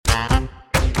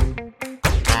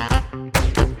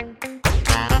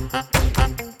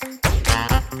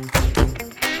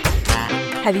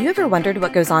Have you ever wondered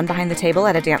what goes on behind the table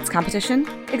at a dance competition?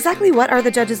 Exactly what are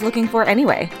the judges looking for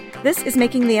anyway? This is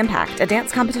Making the Impact, a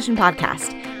dance competition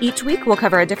podcast. Each week, we'll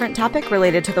cover a different topic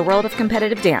related to the world of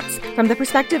competitive dance from the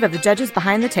perspective of the judges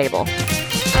behind the table.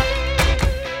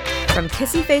 From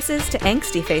kissy faces to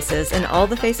angsty faces and all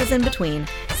the faces in between,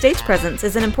 stage presence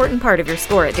is an important part of your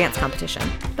score at dance competition.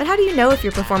 But how do you know if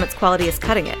your performance quality is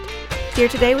cutting it? Here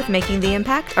today with Making the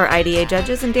Impact are IDA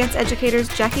judges and dance educators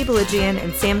Jackie Beligian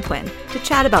and Sam Quinn to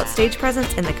chat about stage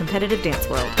presence in the competitive dance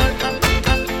world.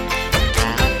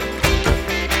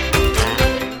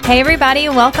 Hey everybody,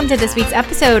 welcome to this week's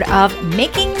episode of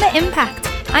Making the Impact.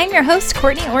 I'm your host,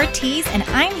 Courtney Ortiz, and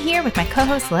I'm here with my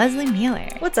co-host, Leslie Mueller.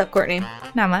 What's up, Courtney?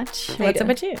 Not much. What's up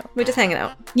with you? We're just hanging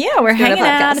out. Yeah, we're hanging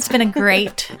out. It's been a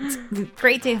great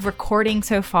day of recording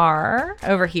so far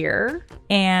over here,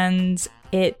 and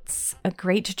it's a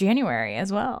great January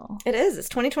as well. It is. It's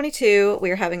 2022.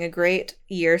 We are having a great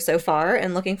year so far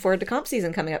and looking forward to comp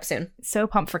season coming up soon. So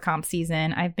pumped for comp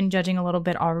season. I've been judging a little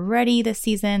bit already this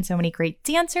season. So many great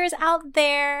dancers out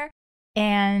there.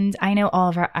 And I know all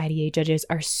of our IDA judges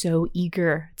are so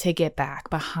eager to get back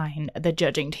behind the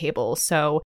judging table.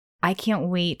 So I can't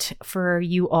wait for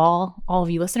you all of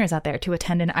you listeners out there to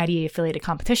attend an IDA affiliated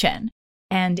competition.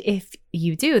 And if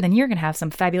you do, then you're going to have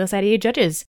some fabulous IDA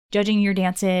judges judging your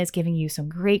dances, giving you some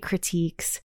great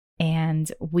critiques,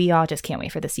 and we all just can't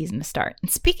wait for the season to start.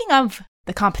 And speaking of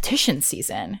the competition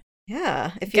season,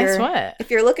 guess what?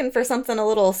 If you're looking for something a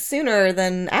little sooner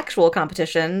than actual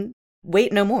competition,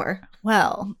 wait no more.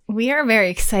 Well, we are very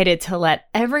excited to let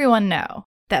everyone know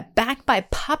that backed by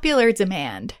popular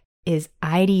demand is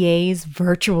IDA's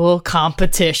virtual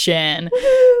competition.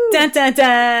 Woo-hoo! Dun, dun,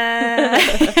 dun.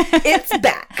 It's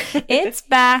back. It's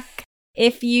back.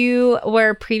 If you were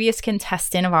a previous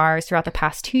contestant of ours throughout the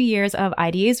past 2 years of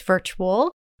IDA's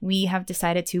Virtual, we have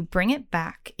decided to bring it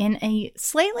back in a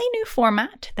slightly new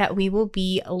format that we will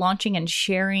be launching and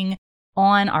sharing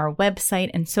on our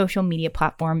website and social media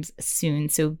platforms soon.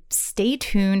 So stay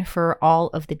tuned for all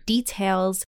of the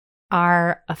details.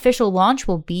 Our official launch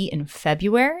will be in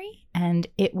February, and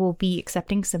it will be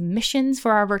accepting submissions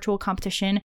for our virtual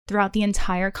competition throughout the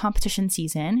entire competition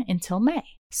season until May.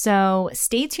 So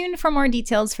stay tuned for more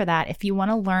details for that. If you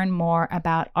want to learn more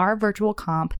about our virtual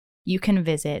comp, you can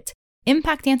visit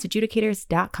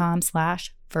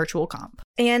impactdanceadjudicators.com/virtual comp.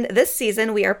 And this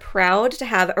season, we are proud to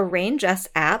have Arrange Us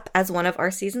app as one of our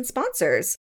season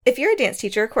sponsors. If you're a dance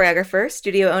teacher, choreographer,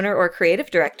 studio owner, or creative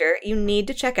director, you need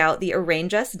to check out the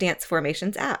Arrange Us Dance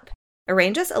Formations app.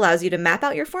 Arrange Us allows you to map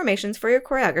out your formations for your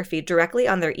choreography directly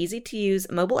on their easy-to-use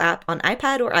mobile app on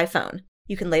iPad or iPhone.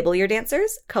 You can label your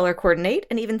dancers, color coordinate,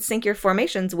 and even sync your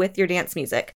formations with your dance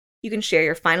music. You can share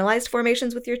your finalized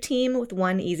formations with your team with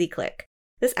one easy click.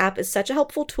 This app is such a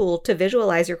helpful tool to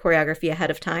visualize your choreography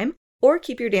ahead of time or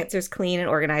keep your dancers clean and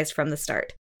organized from the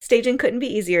start. Staging couldn't be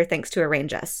easier thanks to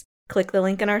Arrange Us. Click the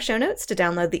link in our show notes to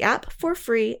download the app for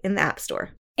free in the App Store.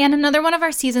 And another one of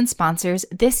our season sponsors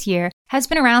this year has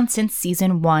been around since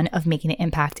season 1 of Making the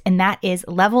Impact, and that is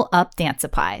Level Up Dance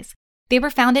Supplies. They were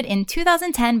founded in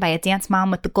 2010 by a dance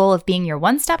mom with the goal of being your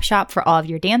one-stop shop for all of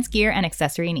your dance gear and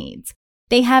accessory needs.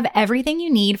 They have everything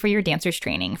you need for your dancers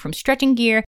training, from stretching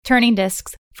gear, turning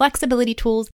discs, flexibility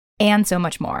tools, and so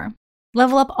much more.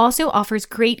 Level Up also offers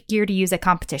great gear to use at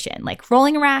competition, like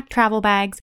rolling rack, travel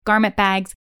bags, garment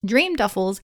bags, dream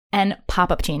duffels, and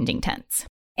pop-up changing tents.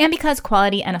 And because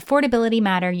quality and affordability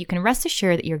matter, you can rest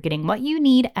assured that you're getting what you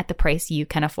need at the price you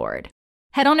can afford.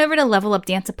 Head on over to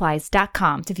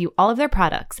levelupdancesupplies.com to view all of their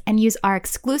products and use our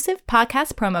exclusive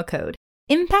podcast promo code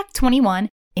IMPACT21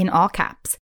 in all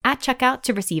caps at checkout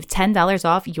to receive $10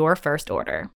 off your first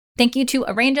order. Thank you to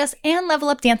Arrange Us and Level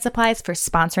Up Dance Supplies for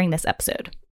sponsoring this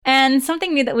episode. And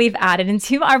something new that we've added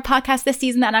into our podcast this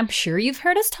season that I'm sure you've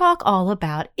heard us talk all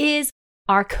about is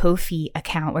our Ko-fi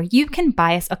account, where you can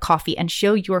buy us a coffee and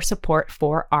show your support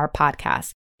for our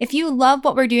podcast. If you love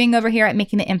what we're doing over here at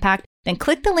Making the Impact, then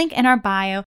click the link in our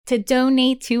bio to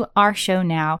donate to our show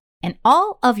now, and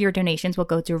all of your donations will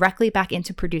go directly back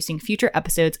into producing future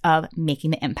episodes of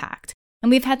Making the Impact. And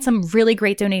we've had some really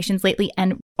great donations lately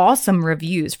and awesome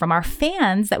reviews from our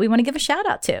fans that we want to give a shout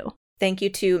out to. Thank you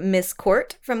to Miss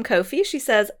Court from Ko-fi. She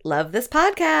says, love this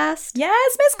podcast.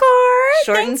 Yes, Miss Court.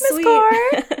 Short Thanks, and sweet.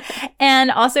 Miss Court.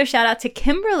 And also shout out to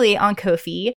Kimberly on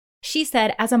Ko-fi. She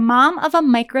said, as a mom of a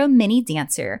micro mini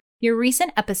dancer, your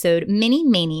recent episode, Mini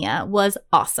Mania, was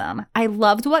awesome. I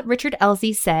loved what Richard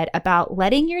Elzy said about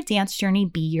letting your dance journey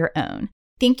be your own.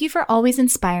 Thank you for always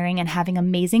inspiring and having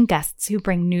amazing guests who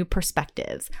bring new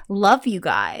perspectives. Love you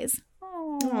guys.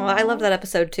 Oh, I love that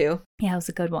episode too. Yeah, it was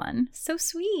a good one. So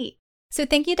sweet. So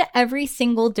thank you to every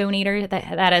single donator that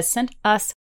has sent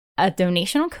us a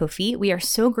donation on Ko-fi. We are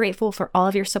so grateful for all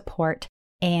of your support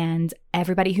and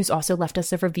everybody who's also left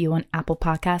us a review on Apple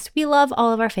Podcasts. We love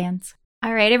all of our fans.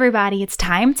 All right, everybody, it's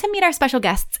time to meet our special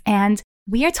guests, and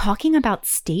we are talking about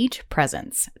stage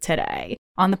presence today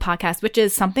on the podcast, which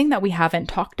is something that we haven't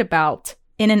talked about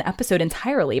in an episode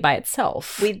entirely by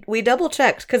itself. We double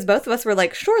checked because both of us were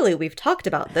like, surely we've talked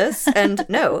about this. And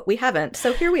no, we haven't.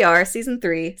 So here we are, season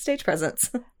 3, stage presence.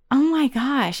 Oh my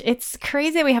gosh, it's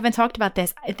crazy we haven't talked about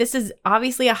this. This is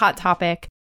obviously a hot topic.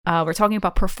 We're talking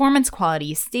about performance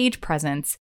quality, stage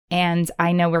presence, and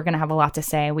I know we're going to have a lot to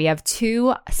say. We have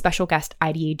 2 special guest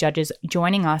IDA judges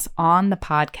joining us on the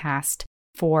podcast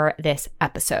for this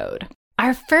episode.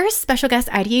 Our first special guest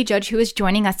IDA judge who is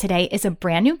joining us today is a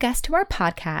brand new guest to our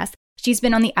podcast. She's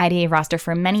been on the IDA roster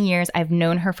for many years. I've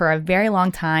known her for a very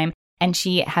long time, and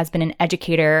she has been an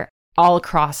educator all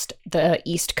across the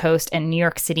East Coast and New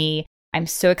York City. I'm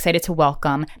so excited to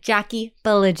welcome Jackie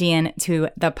Baligian to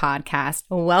the podcast.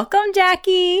 Welcome,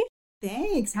 Jackie.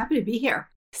 Thanks. Happy to be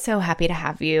here. So happy to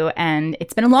have you. And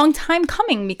it's been a long time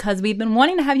coming because we've been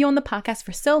wanting to have you on the podcast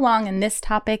for so long. And this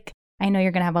topic, I know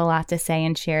you're going to have a lot to say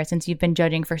and share since you've been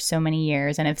judging for so many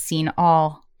years and have seen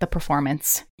all the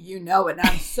performance. You know it.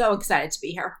 I'm so excited to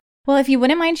be here. Well, if you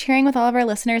wouldn't mind sharing with all of our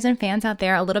listeners and fans out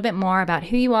there a little bit more about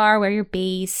who you are, where you're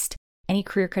based, any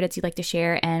career credits you'd like to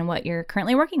share, and what you're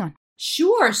currently working on.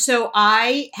 Sure. So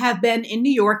I have been in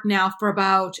New York now for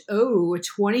about,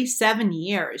 27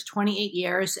 years, 28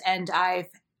 years, and I've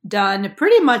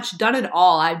pretty much done it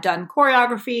all. I've done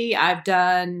choreography, I've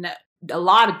done a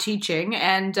lot of teaching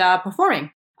and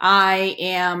performing. I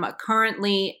am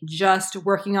currently just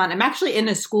working on, I'm actually in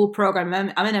a school program.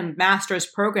 I'm in a master's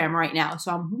program right now.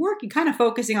 So I'm kind of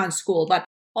focusing on school, but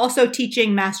also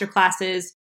teaching master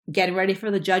classes, getting ready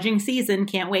for the judging season.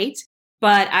 Can't wait.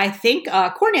 But I think,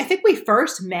 Courtney, I think we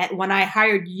first met when I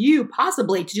hired you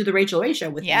possibly to do the Rachel Ray show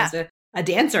with me as a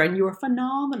dancer, and you were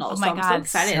phenomenal. Oh my God, I'm so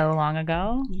excited. So long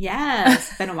ago.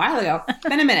 Yes, been a while ago.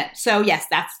 Been a minute. So yes,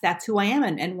 that's who I am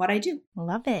and what I do.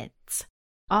 Love it.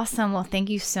 Awesome. Well, thank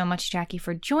you so much, Jackie,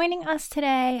 for joining us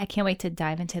today. I can't wait to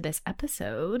dive into this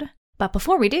episode. But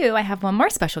before we do, I have one more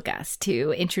special guest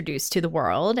to introduce to the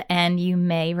world, and you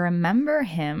may remember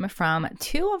him from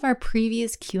 2 of our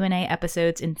previous Q&A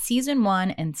episodes in Season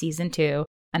 1 and Season 2.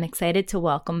 I'm excited to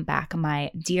welcome back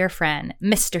my dear friend,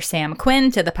 Mr. Sam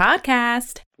Quinn, to the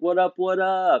podcast. What up, what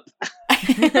up?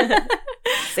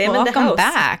 Sam in the house. Welcome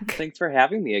back. Thanks for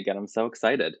having me again. I'm so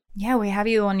excited. Yeah, we have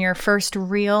you on your first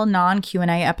real non-Q&A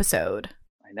episode.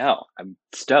 I know. I'm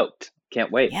stoked.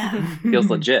 Can't wait. Yeah. Feels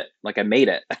legit. Like I made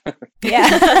it.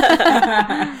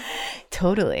 Yeah.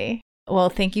 Totally. Well,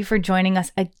 thank you for joining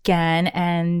us again.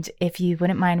 And if you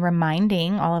wouldn't mind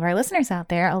reminding all of our listeners out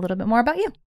there a little bit more about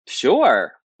you.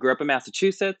 Sure. Grew up in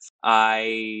Massachusetts.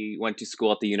 I went to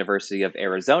school at the University of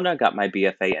Arizona, got my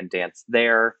BFA in dance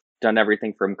there. Done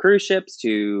everything from cruise ships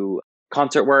to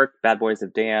concert work, Bad Boys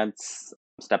of Dance,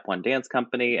 Step One Dance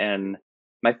Company. And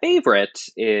my favorite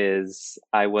is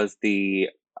I was the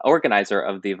organizer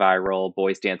of the viral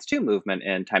Boys Dance 2 movement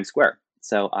in Times Square.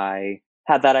 So I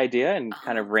had that idea and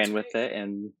kind of ran with it.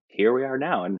 And here we are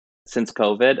now. And since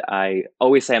COVID, I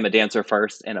always say I'm a dancer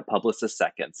first and a publicist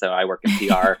second. So I work in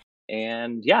PR.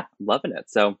 And yeah, loving it.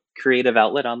 So creative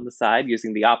outlet on the side,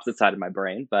 using the opposite side of my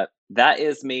brain. But that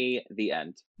is me, the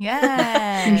end.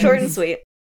 Yeah. Short and sweet.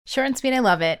 Short and sweet. I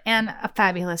love it. And a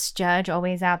fabulous judge,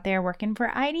 always out there working for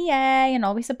IDA and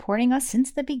always supporting us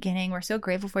since the beginning. We're so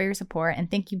grateful for your support.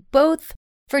 And thank you both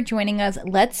for joining us.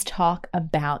 Let's talk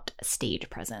about stage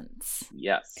presence.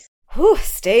 Yes. Whew,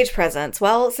 stage presence.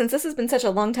 Well, since this has been such a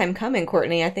long time coming,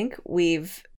 Courtney, I think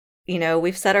we've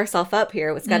set ourselves up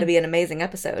here. It's got to be an amazing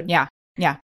episode. Yeah.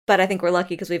 Yeah. But I think we're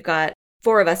lucky because we've got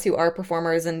 4 of us who are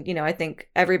performers. And, I think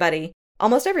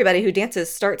almost everybody who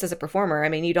dances starts as a performer. I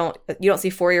mean, you don't see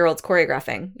 4-year-olds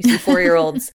choreographing. You see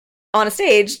 4-year-olds on a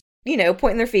stage,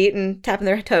 pointing their feet and tapping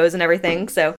their toes and everything.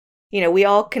 So, we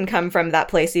all can come from that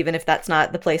place, even if that's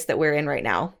not the place that we're in right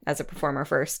now as a performer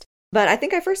first. But I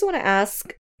think I first want to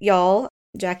ask y'all,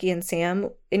 Jackie and Sam,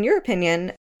 in your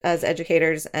opinion, as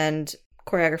educators and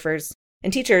choreographers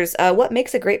and teachers, what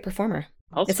makes a great performer?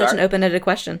 It's such an open-ended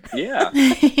question. Yeah.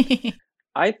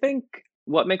 I think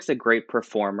what makes a great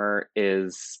performer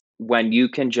is when you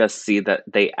can just see that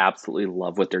they absolutely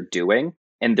love what they're doing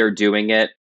and they're doing it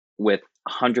with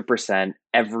 100%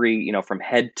 every, from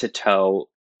head to toe.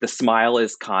 The smile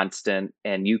is constant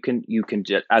and you can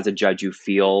as a judge, you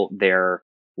feel their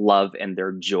love and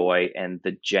their joy and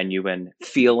the genuine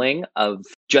feeling of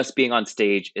just being on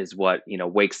stage is what,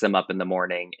 wakes them up in the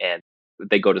morning and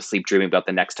they go to sleep dreaming about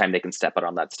the next time they can step out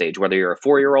on that stage, whether you're a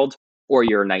 4-year-old or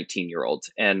you're a 19-year-old.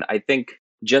 And I think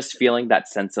just feeling that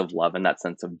sense of love and that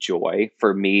sense of joy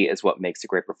for me is what makes a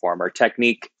great performer.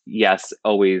 Technique, yes,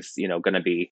 always, going to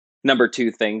be number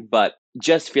 2 thing, but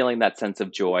just feeling that sense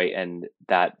of joy and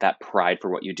that pride for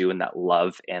what you do and that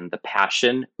love and the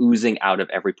passion oozing out of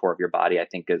every pore of your body, I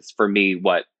think is for me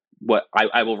what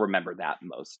I will remember that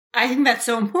most. I think that's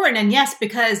so important. And yes,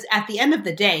 because at the end of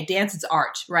the day, dance is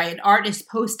art, right? Art is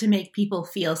supposed to make people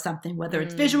feel something, whether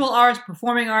it's visual arts,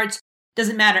 performing arts,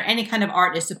 doesn't matter. Any kind of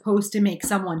art is supposed to make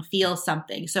someone feel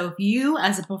something. So if you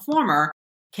as a performer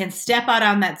can step out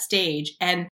on that stage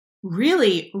and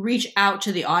really reach out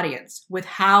to the audience with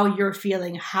how you're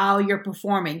feeling, how you're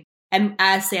performing, and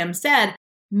as Sam said,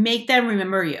 make them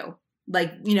remember you.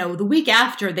 Like, the week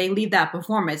after they leave that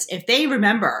performance, if they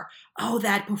remember, oh,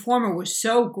 that performer was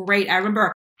so great. I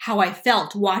remember how I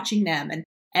felt watching them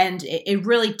and it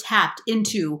really tapped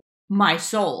into my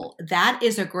soul. That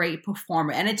is a great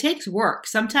performer. And it takes work.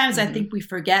 Sometimes I think we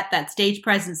forget that stage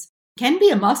presence can be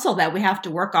a muscle that we have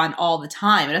to work on all the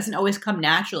time. It doesn't always come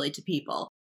naturally to people.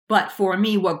 But for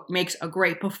me, what makes a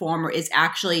great performer is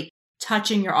actually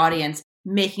touching your audience,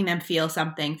 making them feel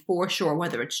something for sure,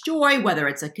 whether it's joy, whether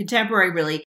it's a contemporary,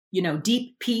 really,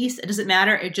 deep piece. It doesn't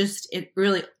matter. It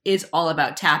really is all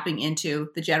about tapping into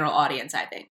the general audience, I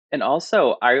think. And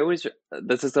also,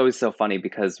 this is always so funny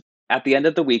because at the end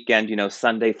of the weekend,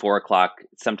 Sunday, 4:00,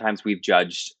 sometimes we've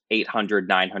judged 800,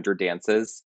 900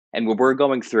 dances. And when we're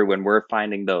going through and we're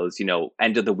finding those,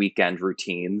 end of the weekend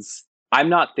routines, I'm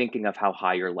not thinking of how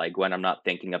high your leg went. I'm not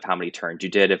thinking of how many turns you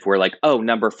did. If we're like, oh,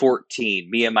 number 14,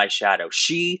 Me and My Shadow,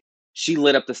 she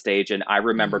lit up the stage and I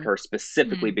remembered her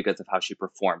specifically because of how she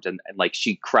performed and like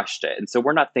she crushed it. And so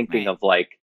we're not thinking of like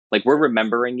we're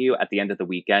remembering you at the end of the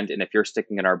weekend. And if you're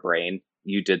sticking in our brain,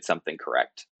 you did something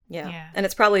correct. Yeah. And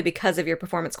it's probably because of your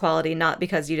performance quality, not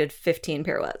because you did 15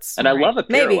 pirouettes. And I love a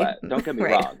pirouette. Maybe. Don't get me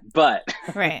wrong. But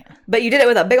but you did it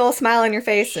with a big old smile on your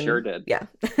face. And, sure did. Yeah.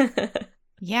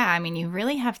 Yeah, I mean, you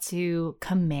really have to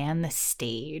command the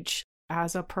stage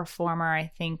as a performer,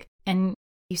 I think. And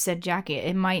you said, Jackie,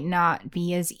 it might not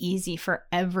be as easy for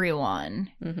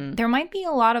everyone. There might be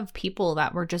a lot of people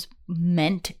that were just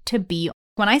meant to be.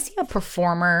 When I see a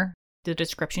performer, the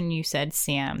description you said,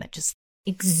 Sam, that just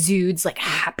exudes like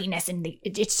happiness and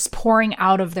it's just pouring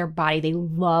out of their body. They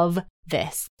love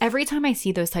this. Every time I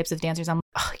see those types of dancers, I'm like,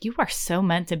 oh, you are so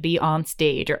meant to be on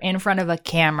stage or in front of a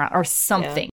camera or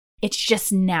something. Yeah. It's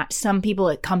just some people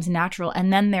it comes natural.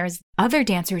 And then there's other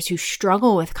dancers who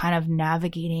struggle with kind of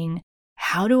navigating,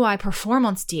 how do I perform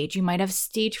on stage? You might have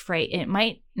stage fright. It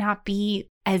might not be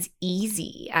as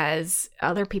easy as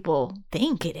other people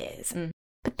think it is.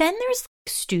 But then there's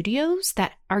studios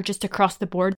that are just across the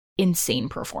board insane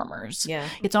performers. Yeah.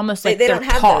 It's almost like they don't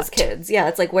have those kids. Yeah.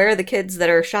 It's like, where are the kids that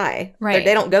are shy? Right.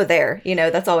 They don't go there.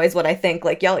 That's always what I think.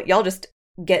 Like y'all just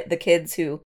get the kids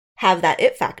who have that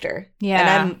it factor.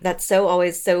 Yeah. And that's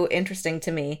always so interesting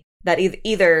to me that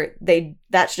either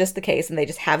that's just the case and they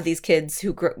just have these kids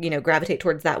who, gravitate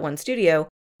towards that one studio,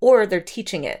 or they're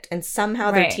teaching it. And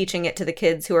somehow they're teaching it to the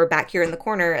kids who are back here in the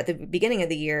corner at the beginning of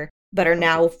the year, but are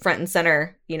now front and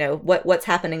center, what's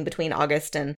happening between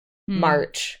August and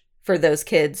March for those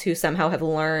kids who somehow have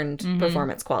learned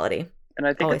performance quality. And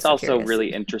I think it's also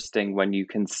really interesting when you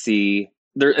can see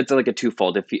it's like a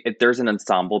twofold. If there's an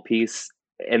ensemble piece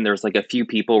and there's like a few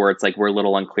people where it's like we're a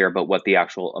little unclear about what the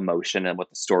actual emotion and what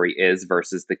the story is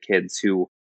versus the kids who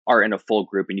are in a full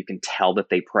group and you can tell that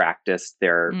they practiced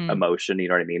their emotion, you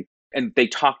know what I mean? And they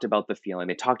talked about the feeling,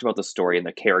 they talked about the story and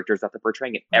the characters that they're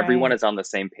portraying, and everyone is on the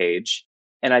same page.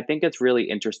 And I think it's really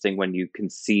interesting when you can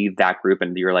see that group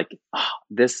and you're like, oh,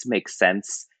 this makes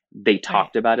sense. They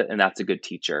talked about it and that's a good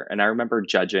teacher. And I remember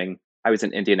judging, I was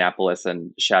in Indianapolis,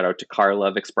 and shout out to Carla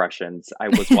of Expressions. I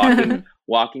was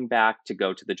walking back to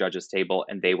go to the judges table,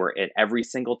 and they were at every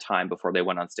single time before they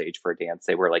went on stage for a dance,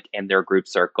 they were like in their group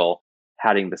circle,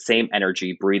 having the same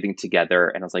energy, breathing together.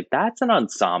 And I was like, that's an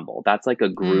ensemble. That's like a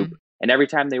group. And every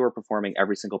time they were performing,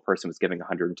 every single person was giving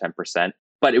 110%,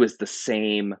 but it was the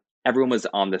same. Everyone was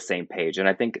on the same page. And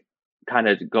I think kind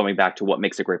of going back to what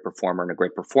makes a great performer and a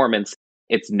great performance,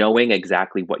 it's knowing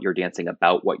exactly what you're dancing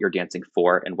about, what you're dancing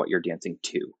for, and what you're dancing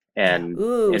to. And,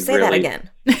 say really, that again.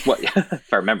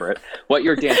 If I remember it, what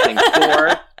you're dancing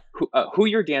for, who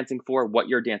you're dancing for, what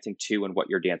you're dancing to, and what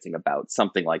you're dancing about,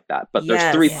 something like that. But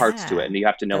there's three parts to it, and you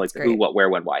have to know like who, what, where,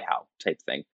 when, why, how type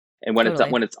thing. And when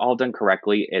it's all done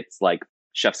correctly, it's like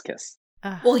chef's kiss.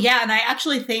 Well, yeah. And I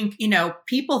actually think,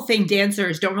 people think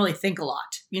dancers don't really think a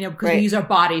lot, because we use our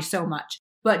bodies so much.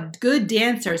 But good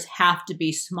dancers have to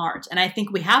be smart. And I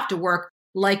think we have to work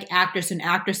like actors and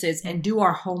actresses and do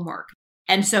our homework.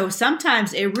 And so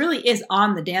sometimes it really is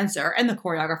on the dancer and the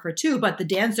choreographer too, but the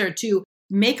dancer to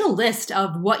make a list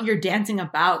of what you're dancing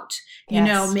about. You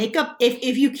know, make up,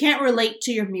 if you can't relate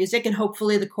to your music, and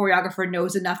hopefully the choreographer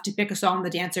knows enough to pick a song the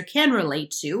dancer can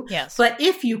relate to. Yes. But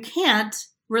if you can't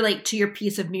relate to your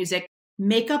piece of music,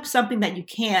 make up something that you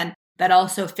can that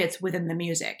also fits within the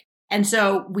music. And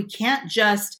so we can't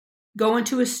just go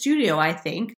into a studio, I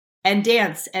think, and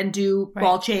dance and do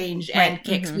ball change and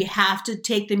kicks. We have to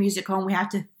take the music home. We have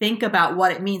to think about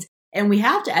what it means. And we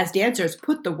have to, as dancers,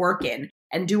 put the work in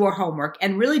and do our homework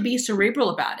and really be cerebral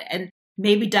about it and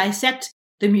maybe dissect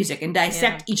the music and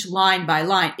dissect each line by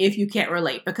line if you can't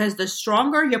relate. Because the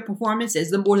stronger your performance is,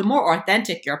 the more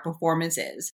authentic your performance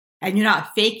is, and you're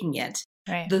not faking it,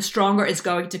 the stronger it's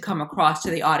going to come across to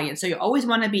the audience. So you always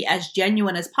want to be as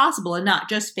genuine as possible and not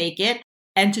just fake it.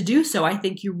 And to do so, I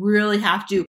think you really have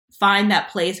to find that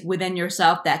place within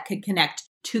yourself that can connect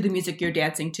to the music you're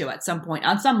dancing to at some point,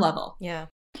 on some level. Yeah.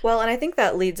 Well, and I think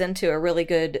that leads into a really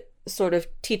good sort of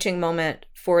teaching moment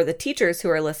for the teachers who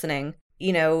are listening.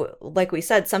 You know, like we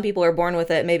said, some people are born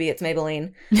with it. Maybe it's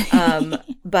Maybelline.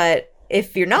 But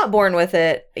if you're not born with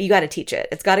it, you got to teach it.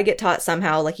 It's got to get taught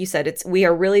somehow. Like you said, we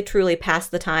are really truly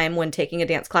past the time when taking a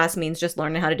dance class means just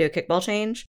learning how to do a kickball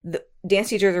change. The dance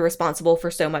teachers are responsible for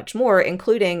so much more,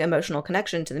 including emotional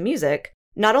connection to the music,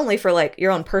 not only for like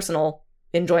your own personal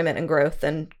enjoyment and growth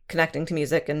and connecting to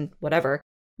music and whatever,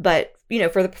 but, you know,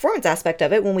 for the performance aspect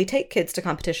of it, when we take kids to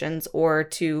competitions or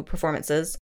to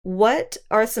performances, what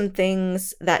are some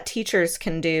things that teachers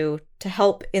can do to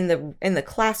help in the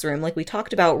classroom? Like we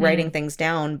talked about writing things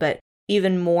down, but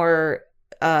even more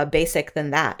basic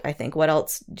than that, I think. What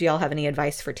else? Do y'all have any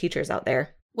advice for teachers out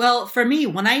there? Well, for me,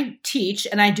 when I teach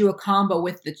and I do a combo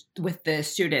with the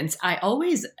students, I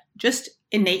always just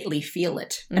innately feel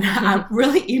it. And I'm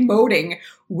really emoting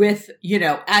with, you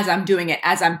know, as I'm doing it,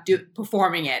 as I'm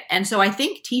performing it. And so I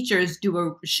think teachers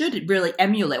should really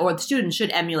emulate, or the students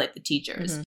should emulate the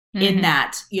teachers in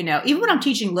that, you know, even when I'm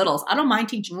teaching littles, I don't mind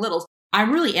teaching littles.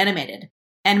 I'm really animated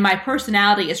and my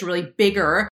personality is really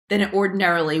bigger than it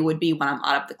ordinarily would be when I'm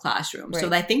out of the classroom.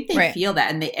 So I think they feel that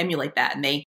and they emulate that and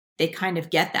they kind of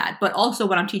get that. But also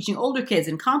when I'm teaching older kids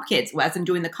and comp kids, as I'm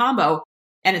doing the combo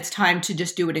and it's time to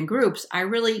just do it in groups, I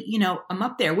really, you know, I'm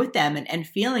up there with them and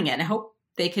feeling it. And I hope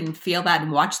they can feel that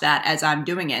and watch that as I'm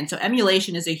doing it. And so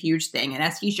emulation is a huge thing. And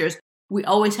as teachers, we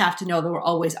always have to know that we're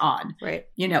always on,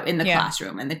 you know, in the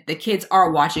classroom and the kids are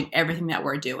watching everything that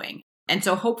we're doing. And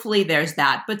so hopefully there's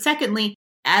that. But secondly,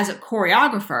 as a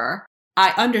choreographer,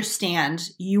 I understand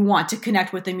you want to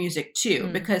connect with the music too,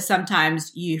 because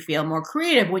sometimes you feel more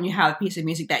creative when you have a piece of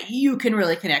music that you can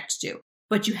really connect to.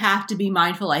 But you have to be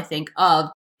mindful, I think, of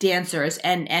dancers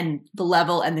and the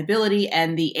level and the ability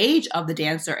and the age of the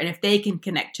dancer and if they can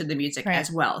connect to the music as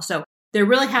well. So there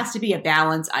really has to be a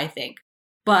balance, I think.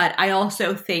 But I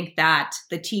also think that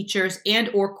the teachers and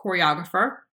or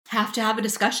choreographer have to have a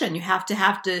discussion. You have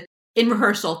to in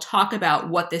rehearsal, talk about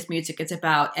what this music is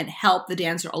about and help the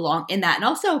dancer along in that. And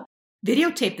also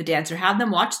videotape the dancer, have them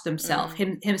watch themselves,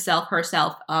 himself,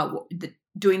 herself,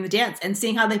 doing the dance and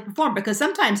seeing how they perform. Because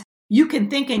sometimes you can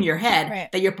think in your head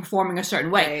that you're performing a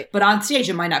certain way, but on stage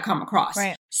it might not come across.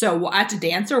 So as a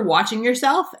dancer, watching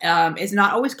yourself is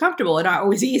not always comfortable and not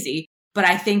always easy. But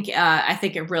I think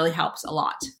it really helps a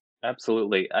lot.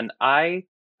 Absolutely. And I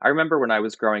remember when I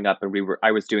was growing up and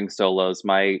I was doing solos,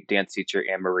 my dance teacher,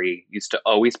 Anne Marie, used to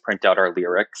always print out our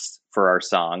lyrics for our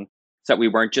song so that we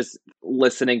weren't just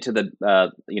listening to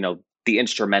the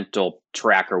instrumental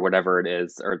track or whatever it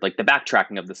is, or like the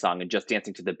backtracking of the song and just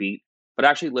dancing to the beat, but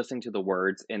actually listening to the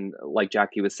words. And like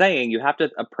Jackie was saying, you have to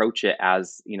approach it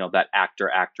as, you know, that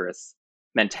actor-actress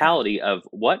mentality of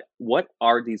what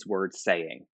are these words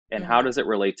saying and how does it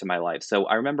relate to my life? So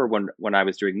I remember when I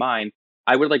was doing mine,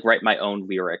 I would like write my own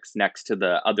lyrics next to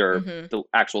the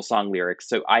actual song lyrics.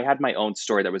 So I had my own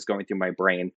story that was going through my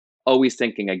brain, always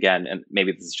thinking again, and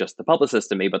maybe this is just the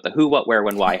publicist in me, but the who, what, where,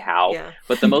 when, why, how.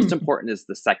 But the most important is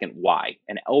the second why,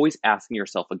 and always asking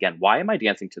yourself again, why am I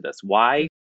dancing to this? Why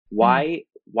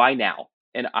now?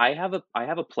 And I have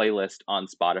a playlist on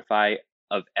Spotify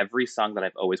of every song that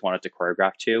I've always wanted to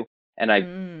choreograph to, and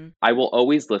I will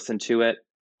always listen to it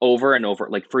over and over,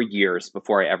 like for years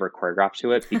before I ever choreographed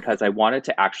to it, because I wanted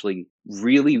to actually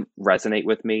really resonate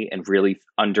with me and really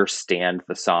understand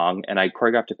the song. And I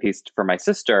choreographed a piece for my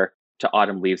sister to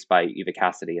Autumn Leaves by Eva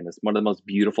Cassidy. And it's one of the most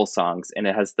beautiful songs. And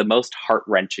it has the most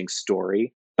heart-wrenching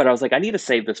story. But I was like, I need to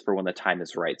save this for when the time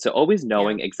is right. So always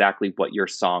knowing exactly what your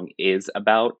song is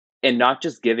about and not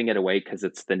just giving it away because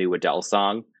it's the new Adele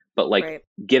song, but like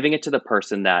giving it to the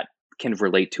person that can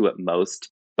relate to it most.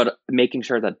 but making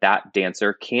sure that that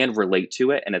dancer can relate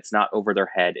to it and it's not over their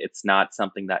head. It's not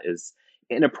something that is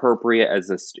inappropriate as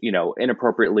this,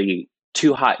 inappropriately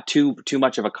too hot, too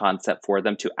much of a concept for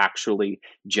them to actually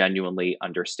genuinely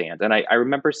understand. And I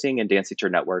remember seeing in Dance Teacher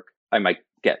Network, I might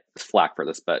get flack for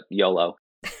this, but YOLO.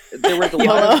 There was a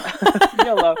lot of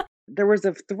YOLO. There was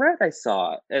a thread I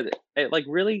saw. It like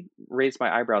really raised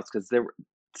my eyebrows because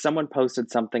someone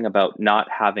posted something about not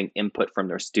having input from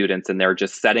their students, and they're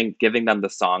just giving them the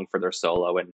song for their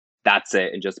solo, and that's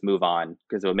it, and just move on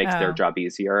because it makes their job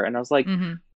easier. And I was like,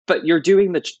 but you're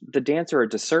doing the dancer a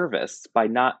disservice by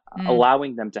not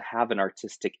allowing them to have an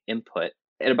artistic input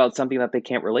about something that they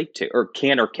can't relate to or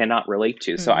cannot relate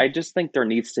to. So I just think there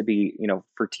needs to be,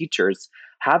 for teachers,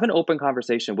 have an open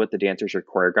conversation with the dancers you're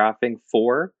choreographing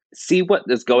for, see what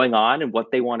is going on and what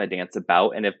they want to dance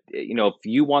about. And if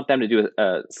you want them to do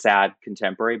a sad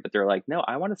contemporary, but they're like, no,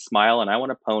 I want to smile and I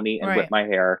want to pony and whip my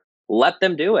hair, let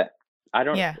them do it. I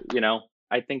don't,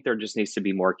 I think there just needs to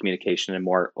be more communication and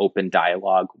more open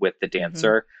dialogue with the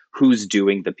dancer who's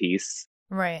doing the piece.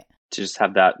 Right. To just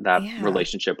have that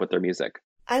relationship with their music.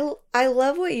 I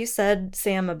love what you said,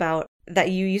 Sam, about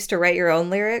that you used to write your own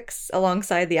lyrics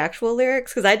alongside the actual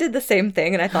lyrics, because I did the same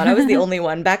thing and I thought I was the only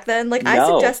one back then. Like, I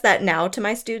suggest that now to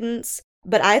my students,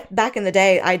 but back in the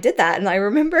day, I did that. And I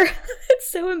remember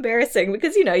it's so embarrassing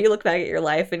because, you look back at your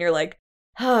life and you're like,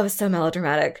 oh, I was so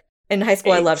melodramatic. In high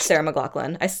school, I loved Sarah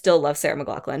McLachlan. I still love Sarah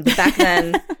McLachlan. But back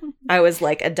then, I was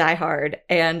like a diehard,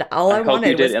 and all I wanted was... I hope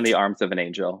you did In the Arms of an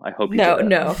Angel. I hope you did.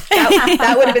 No.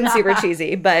 That would have been super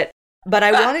cheesy. But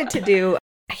I wanted to do...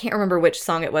 I can't remember which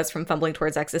song it was from Fumbling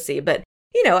Towards Ecstasy, but,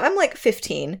 I'm like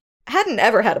 15. Hadn't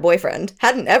ever had a boyfriend.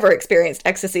 Hadn't ever experienced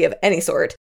ecstasy of any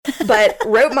sort. But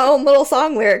wrote my own little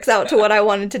song lyrics out to what I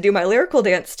wanted to do my lyrical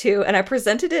dance to, and I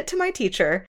presented it to my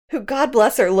teacher, who, God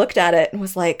bless her, looked at it and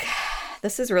was like...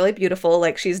 this is really beautiful.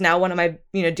 Like, she's now one of my,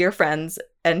 dear friends,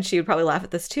 and she would probably laugh at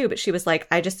this too, but she was like,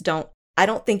 I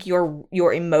don't think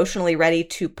you're emotionally ready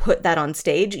to put that on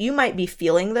stage. You might be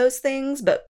feeling those things,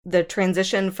 but the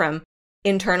transition from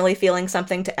internally feeling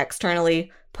something to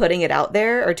externally putting it out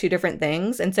there are two different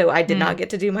things. And so I did not get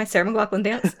to do my Sarah McLachlan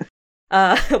dance,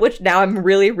 which now I'm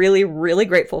really, really, really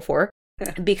grateful for.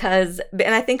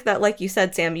 And I think that, like you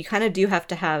said, Sam, you kind of do have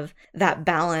to have that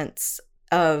balance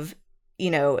of,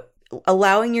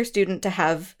 allowing your student to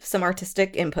have some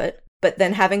artistic input, but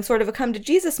then having sort of a come to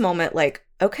Jesus moment, like,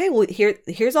 okay, well,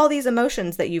 here's all these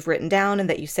emotions that you've written down and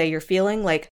that you say you're feeling.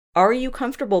 Like, are you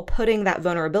comfortable putting that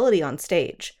vulnerability on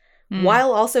stage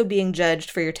while also being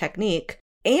judged for your technique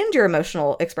and your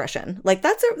emotional expression? Like,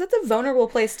 that's a vulnerable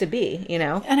place to be,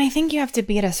 And I think you have to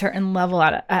be at a certain level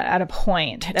at a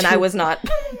point. And I was not.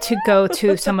 To go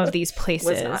to some of these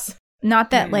places.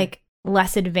 Not that, like,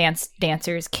 less advanced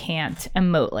dancers can't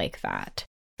emote like that,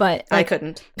 but I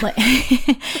couldn't. Like,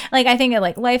 I think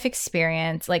like life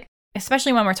experience, like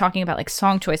especially when we're talking about like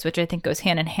song choice, which I think goes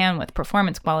hand in hand with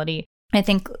performance quality. I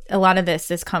think a lot of this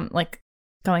is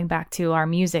going back to our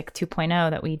music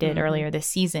 2.0 that we did earlier this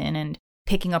season and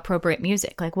picking appropriate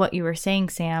music, like what you were saying,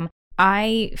 Sam.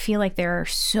 I feel like there are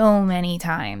so many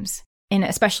times, and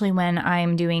especially when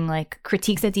I'm doing like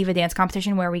critiques at Diva Dance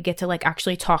Competition where we get to like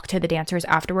actually talk to the dancers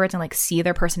afterwards and like see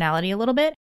their personality a little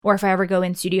bit. Or if I ever go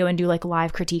in studio and do like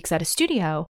live critiques at a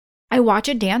studio, I watch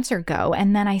a dancer go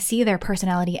and then I see their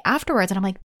personality afterwards. And I'm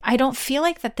like, I don't feel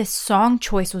like that this song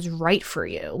choice was right for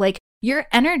you. Like, your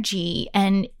energy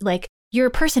and like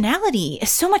your personality is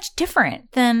so much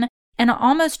different than, and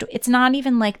almost, it's not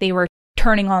even like they were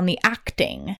turning on the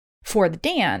acting for the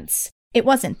dance. It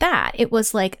wasn't that. It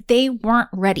was like they weren't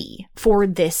ready for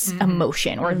this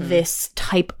emotion or this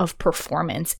type of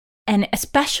performance. And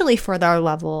especially for their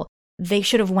level, they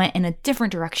should have went in a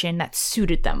different direction that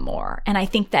suited them more. And I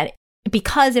think that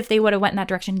because if they would have went in that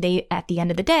direction, they, at the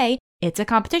end of the day, it's a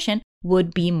competition,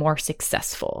 would be more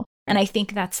successful. And I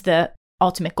think that's the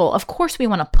ultimate goal. Of course, we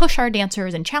want to push our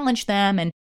dancers and challenge them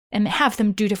and have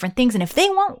them do different things. And if they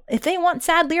want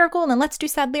sad lyrical, then let's do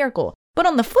sad lyrical. But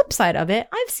on the flip side of it,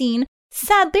 I've seen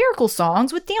sad lyrical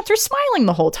songs with dancers smiling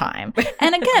the whole time.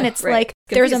 And again, it's right. like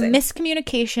there's a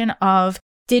miscommunication of,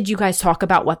 did you guys talk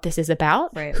about what this is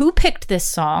about? Right. Who picked this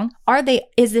song?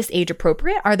 Is this age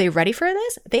appropriate? Are they ready for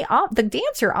this? The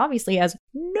dancer obviously has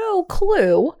no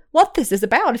clue what this is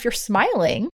about if you're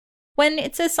smiling when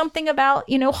it says something about,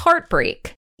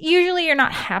 heartbreak. Usually you're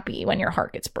not happy when your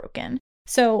heart gets broken.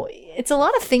 So it's a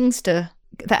lot of things that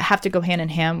have to go hand in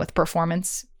hand with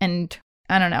performance. And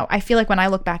I don't know. I feel like when I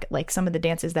look back at like some of the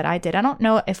dances that I did, I don't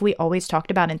know if we always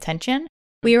talked about intention.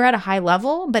 We were at a high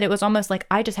level, but it was almost like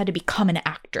I just had to become an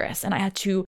actress and I had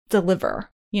to deliver.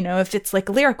 If it's like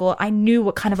lyrical, I knew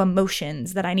what kind of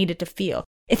emotions that I needed to feel.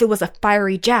 if it was a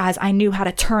fiery jazz, I knew how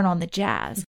to turn on the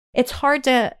jazz. It's hard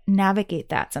to navigate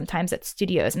that sometimes at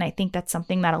studios. And I think that's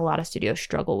something that a lot of studios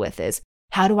struggle with is,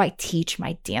 how do I teach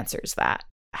my dancers that?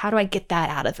 How do I get that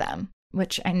out of them?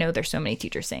 Which I know there's so many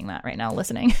teachers saying that right now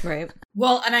listening. Right.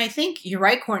 Well, and I think you're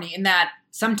right, Courtney, in that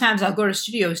sometimes I'll go to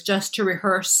studios just to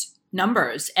rehearse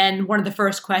numbers. And one of the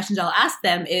first questions I'll ask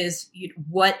them is,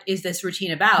 what is this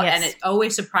routine about? Yes. And it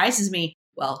always surprises me.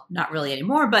 Well, not really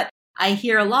anymore, but I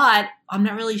hear a lot, I'm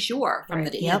not really sure from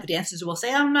Right. the dancers will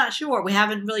say, I'm not sure. We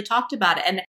haven't really talked about it.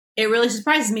 And it really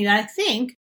surprises me. And I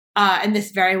think, and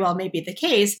this very well may be the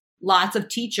case, lots of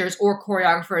teachers or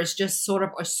choreographers just sort of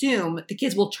assume the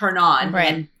kids will turn on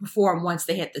and perform once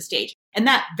they hit the stage. And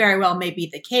that very well may be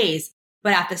the case.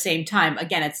 But at the same time,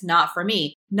 again, it's not, for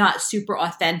me, not super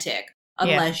authentic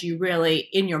unless you really,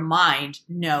 in your mind,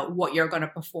 know what you're going to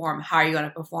perform, how you're going to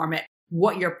perform it,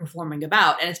 what you're performing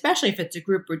about. And especially if it's a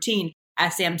group routine,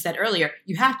 as Sam said earlier,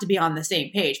 you have to be on the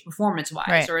same page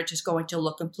performance-wise, or it's just going to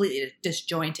look completely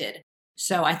disjointed.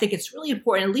 So I think it's really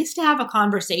important at least to have a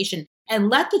conversation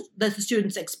and let the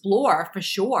students explore for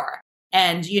sure.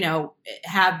 And,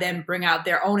 have them bring out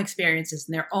their own experiences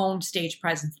and their own stage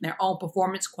presence and their own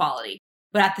performance quality.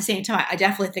 But at the same time, I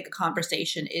definitely think a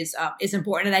conversation is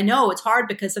important. And I know it's hard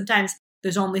because sometimes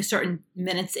there's only certain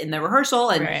minutes in the rehearsal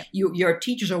and your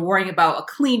teachers are worrying about a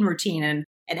clean routine and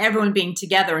everyone being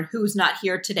together and who's not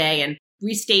here today and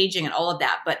restaging and all of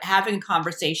that. But having a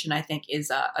conversation, I think,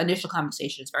 initial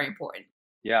conversation is very important.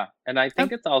 Yeah. And I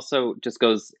think it's also just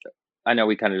goes, I know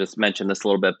we kind of just mentioned this a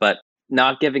little bit, but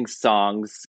not giving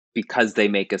songs because they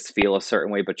make us feel a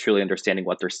certain way, but truly understanding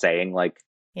what they're saying. Like,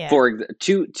 for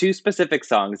two specific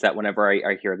songs that whenever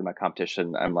I hear them at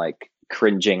competition, I'm like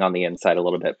cringing on the inside a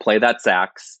little bit. Play That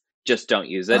Sax. Just don't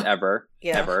use it ever.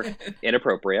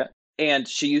 Inappropriate. And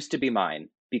She Used to Be Mine.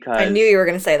 Because I knew you were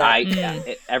going to say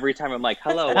that. Every time I'm like,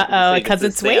 hello. Because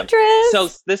it's Waitress. So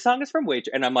this song is from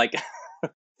Waitress. And I'm like,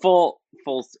 full,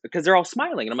 because they're all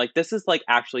smiling. And I'm like, this is like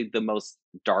actually the most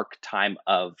dark time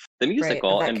of the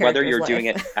musical. Of and whether you're doing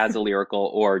it as a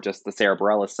lyrical or just the Sarah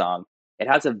Bareilles song, it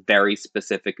has a very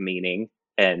specific meaning.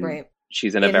 And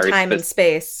she's in a very time and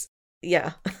space.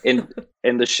 Yeah. in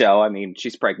the show, I mean,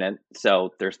 she's pregnant. So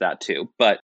there's that too.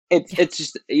 But it's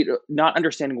just not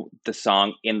understanding the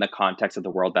song in the context of the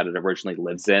world that it originally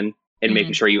lives in, and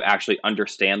making sure you actually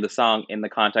understand the song in the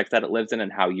context that it lives in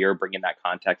and how you're bringing that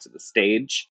context to the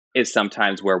stage is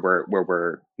sometimes where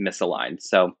we're misaligned.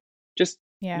 So just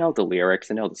know the lyrics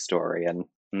and know the story, and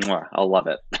I'll love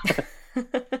it.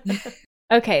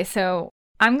 Okay, so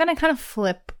I'm going to kind of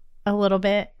flip a little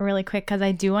bit really quick because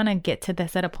I do want to get to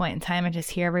this at a point in time and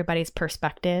just hear everybody's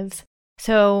perspectives.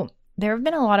 So there have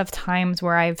been a lot of times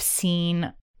where I've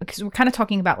seen, because we're kind of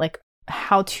talking about like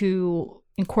how to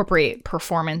incorporate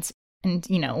performance and,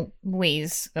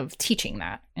 ways of teaching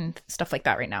that and stuff like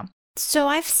that right now. So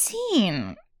I've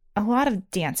seen a lot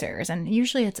of dancers, and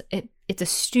usually it's a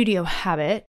studio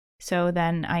habit. So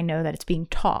then I know that it's being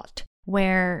taught,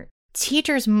 where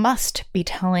teachers must be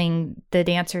telling the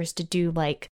dancers to do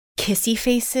like kissy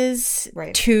faces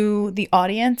to the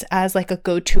audience as like a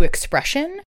go-to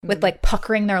expression, with like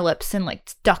puckering their lips and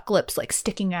like duck lips like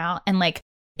sticking out, and like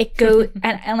it goes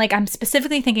and like I'm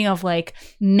specifically thinking of like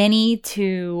mini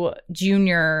to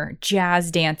junior jazz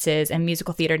dances and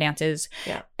musical theater dances,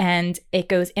 and it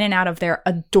goes in and out of their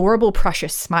adorable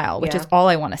precious smile, which is all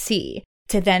I want to see,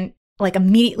 to then like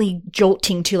immediately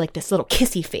jolting to like this little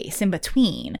kissy face in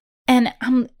between. And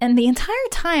the entire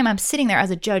time I'm sitting there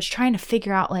as a judge trying to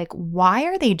figure out like, why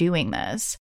are they doing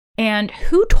this and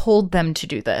who told them to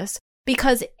do this?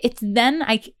 Because it's then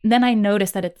I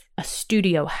notice that it's a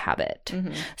studio habit.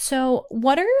 So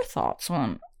what are your thoughts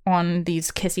on these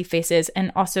kissy faces?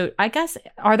 And also, I guess,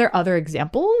 are there other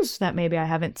examples that maybe I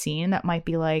haven't seen that might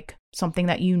be like something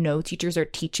that teachers are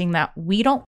teaching that we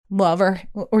don't love,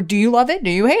 or do you love it? Do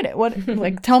you hate it? What,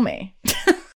 like, tell me.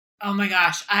 Oh my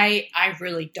gosh, I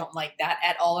really don't like that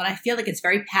at all. And I feel like it's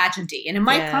very pageanty. And it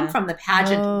might come from the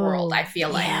pageant world, I feel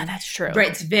like. Yeah, that's true. But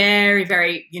it's very,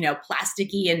 very,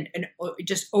 plasticky and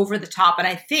just over the top. And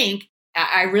I think,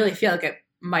 I really feel like it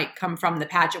might come from the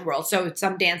pageant world. So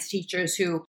some dance teachers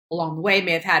who along the way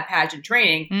may have had pageant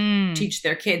training teach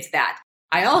their kids that.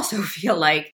 I also feel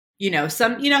like,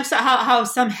 how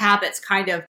some habits kind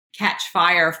of catch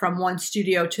fire from one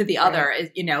studio to the other,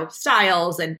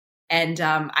 styles and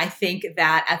I think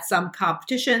that at some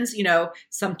competitions,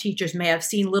 some teachers may have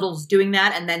seen littles doing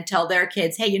that and then tell their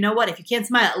kids, hey, you know what? If you can't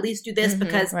smile, at least do this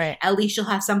because at least you'll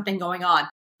have something going on.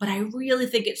 But I really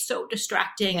think it's so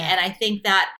distracting. And I think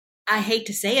that, I hate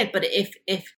to say it, but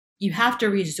if you have to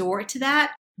resort to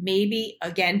that, maybe,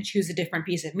 again, choose a different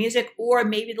piece of music, or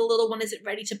maybe the little one isn't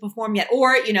ready to perform yet.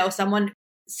 Or,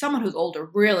 someone who's older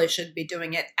really shouldn't be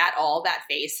doing it at all, that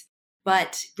phase.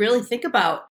 But really think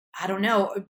about, I don't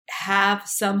know, have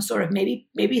some sort of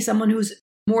maybe someone who's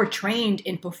more trained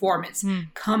in performance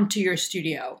come to your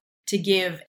studio to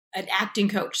give an acting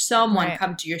coach, someone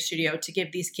come to your studio to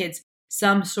give these kids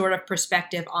some sort of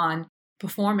perspective on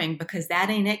performing, because that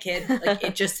ain't it, kid. Like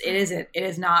it isn't. It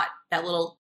is not. That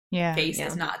little face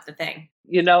is not the thing.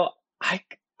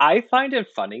 I find it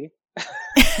funny.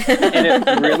 And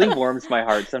it really warms my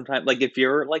heart sometimes. Like if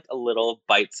you're like a little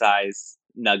bite-sized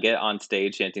nugget on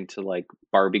stage chanting to like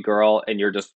Barbie Girl and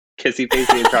you're just kissy face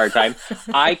the entire time,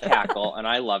 I cackle and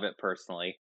I love it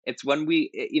personally. It's when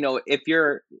if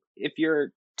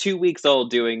you're 2 weeks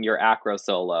old doing your acro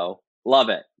solo, love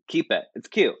it, keep it, it's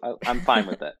cute, I'm fine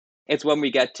with it. It's when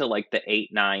we get to like the 8,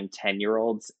 9,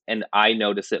 10-year-olds, and I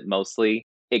notice it mostly,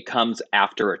 it comes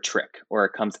after a trick or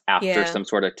it comes after some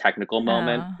sort of technical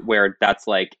moment where that's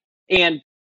like, and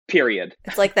period.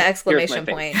 It's like the exclamation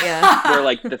point. Yeah. Where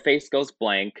like the face goes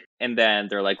blank and then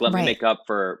they're like, let me make up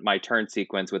for my turn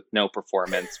sequence with no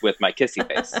performance with my kissy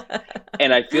face.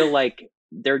 And I feel like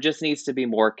there just needs to be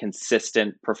more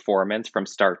consistent performance from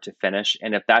start to finish.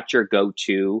 And if that's your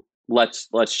go-to, let's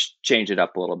change it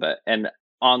up a little bit. And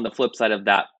on the flip side of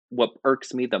that, what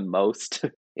irks me the most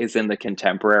is in the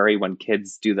contemporary when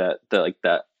kids do the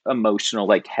emotional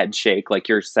like head shake, like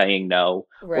you're saying no,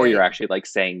 or you're actually like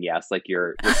saying yes, like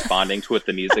you're responding to what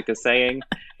the music is saying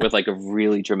with like a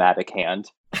really dramatic hand.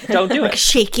 Don't do like it.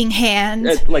 Shaking hand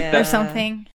or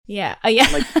something. Yeah.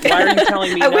 Like, why are you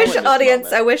telling me I no wish, in this audience,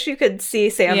 moment? I wish you could see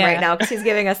Sam right now, because he's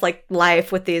giving us like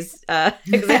life with these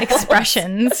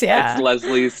expressions. Yeah. It's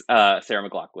Leslie's Sarah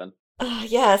McLachlan. Oh,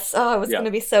 yes. Oh, it was going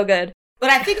to be so good. But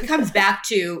I think it comes back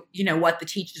to, what the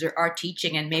teachers are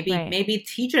teaching, and maybe the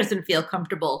teacher doesn't feel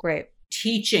comfortable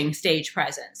teaching stage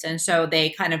presence. And so they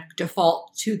kind of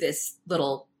default to this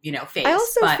little, phase. I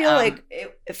also feel like,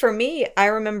 for me, I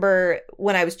remember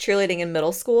when I was cheerleading in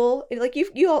middle school, like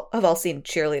you all have all seen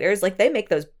cheerleaders, like they make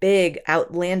those big,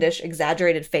 outlandish,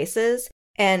 exaggerated faces.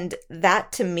 And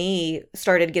that to me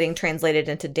started getting translated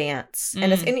into dance.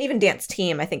 And even dance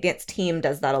team, I think dance team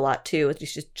does that a lot too.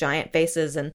 It's just giant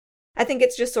faces. And I think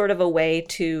it's just sort of a way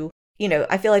to,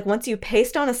 I feel like once you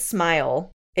paste on a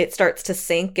smile, it starts to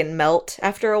sink and melt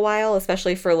after a while,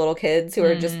 especially for little kids who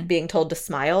are just being told to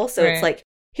smile. So it's like,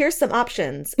 here's some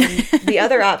options. And the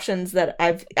other options that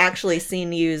I've actually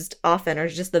seen used often are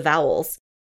just the vowels.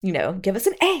 Give us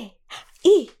an A,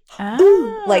 E,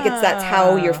 ooh. Like that's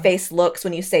how your face looks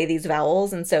when you say these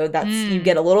vowels. And so that's, you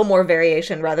get a little more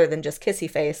variation rather than just kissy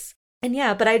face. And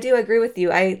yeah, but I do agree with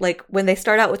you. I like when they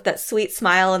start out with that sweet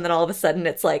smile and then all of a sudden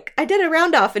it's like, I did a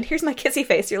round off and here's my kissy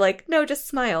face. You're like, no, just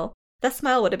smile. That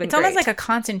smile would have been great. It's almost like a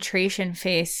concentration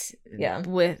face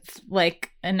with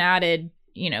like an added,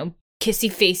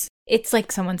 kissy face. It's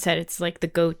like someone said, it's like the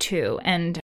go-to.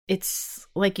 And it's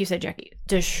like you said, Jackie,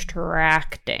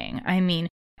 distracting. I mean,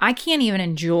 I can't even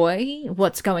enjoy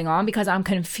what's going on because I'm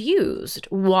confused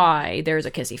why there's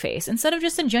a kissy face instead of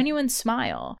just a genuine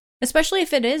smile. Especially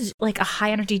if it is like a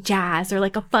high energy jazz or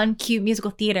like a fun, cute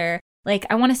musical theater. Like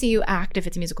I want to see you act if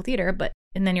it's a musical theater,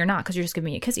 and then you're not because you're just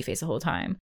giving me a kissy face the whole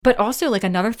time. But also like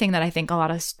another thing that I think a lot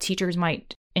of teachers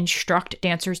might instruct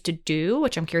dancers to do,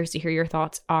 which I'm curious to hear your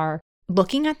thoughts, are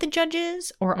looking at the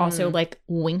judges or also like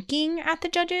winking at the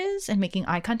judges and making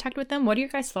eye contact with them. What are your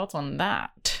guys' thoughts on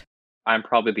that? I'm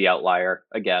probably the outlier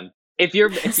again. If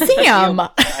you're Sam,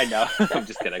 I know, I'm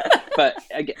just kidding. But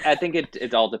I think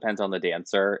it all depends on the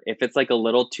dancer. If it's like a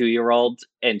little 2-year-old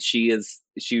and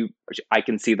I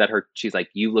can see that she's like,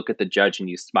 you look at the judge and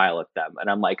you smile at them.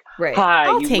 And I'm like, hi,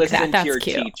 I'll you take listen that. to your That's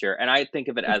cute. teacher. And I think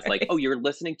of it as like, oh, you're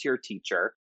listening to your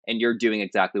teacher and you're doing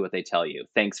exactly what they tell you.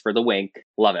 Thanks for the wink.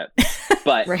 Love it.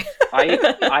 But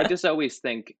I just always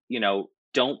think,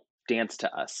 don't dance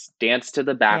to us. Dance to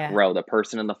the back row, the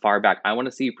person in the far back. I want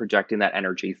to see you projecting that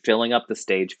energy, filling up the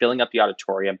stage, filling up the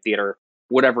auditorium, theater,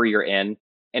 whatever you're in.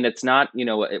 And it's not,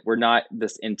 we're not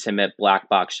this intimate black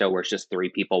box show where it's just 3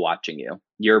 people watching you.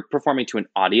 You're performing to an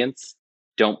audience.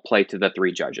 Don't play to the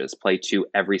 3 judges. Play to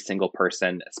every single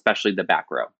person, especially the back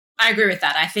row. I agree with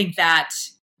that. I think that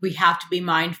we have to be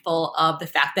mindful of the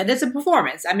fact that it's a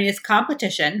performance. I mean, it's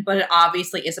competition, but it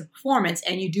obviously is a performance,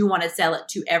 and you do want to sell it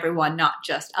to everyone, not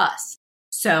just us.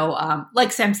 So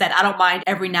like Sam said, I don't mind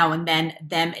every now and then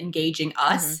them engaging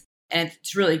us, and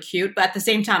it's really cute. But at the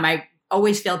same time, I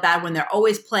always feel bad when they're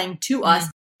always playing to us,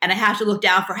 and I have to look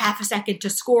down for half a second to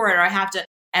score it, or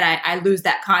I lose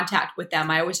that contact with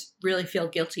them. I always really feel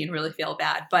guilty and really feel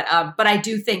bad. But I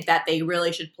do think that they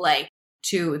really should play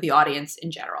to the audience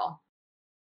in general.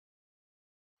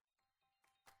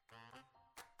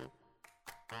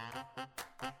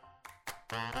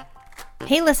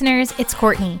 Hey listeners, it's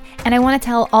Courtney, and I want to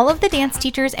tell all of the dance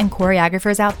teachers and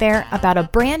choreographers out there about a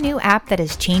brand new app that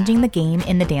is changing the game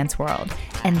in the dance world,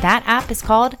 and that app is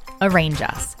called Arrange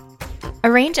Us.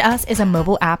 Arrange Us is a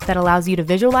mobile app that allows you to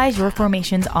visualize your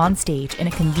formations on stage in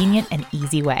a convenient and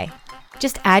easy way.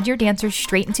 Just add your dancers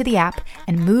straight into the app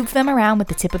and move them around with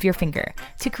the tip of your finger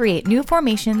to create new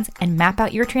formations and map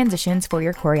out your transitions for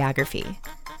your choreography.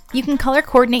 You can color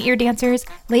coordinate your dancers,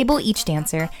 label each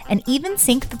dancer, and even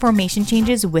sync the formation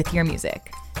changes with your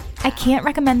music. I can't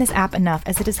recommend this app enough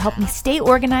as it has helped me stay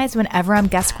organized whenever I'm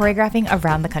guest choreographing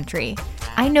around the country.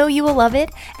 I know you will love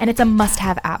it, and it's a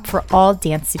must-have app for all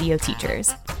dance studio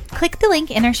teachers. Click the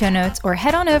link in our show notes or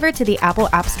head on over to the Apple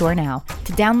App Store now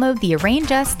to download the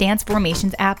Arrange Us Dance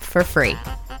Formations app for free.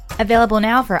 Available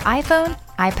now for iPhone,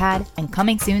 iPad, and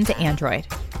coming soon to Android.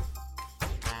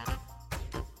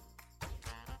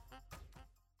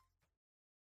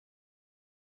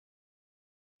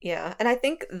 Yeah, and I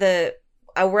think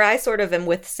where I sort of am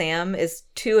with Sam is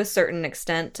to a certain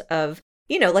extent of,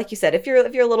 like you said, if you're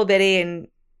a little bitty and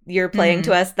you're playing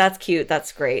to us, that's cute,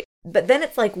 that's great. But then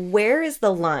it's like, where is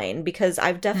the line? Because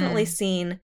I've definitely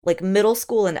seen like middle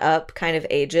school and up kind of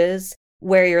ages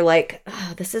where you're like,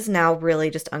 oh, this is now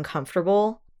really just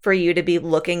uncomfortable for you to be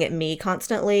looking at me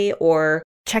constantly or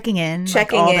checking in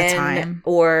all the time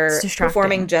or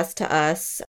performing just to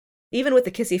us. Even with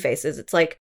the kissy faces, it's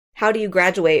like, how do you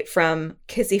graduate from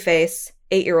kissy face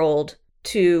 8-year-old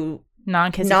to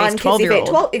non-kissy face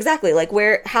 12-year-old? Exactly. Like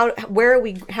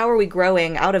how are we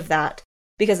growing out of that?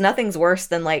 Because nothing's worse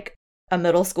than like a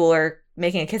middle schooler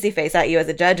making a kissy face at you as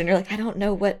a judge and you're like, I don't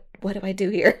know what do I do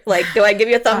here? Like, do I give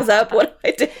you a thumbs up? What do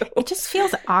I do? It just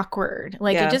feels awkward.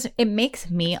 Like it makes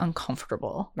me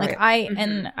uncomfortable. Like right.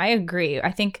 And I agree.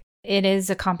 I think it is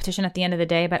a competition at the end of the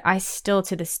day, but I still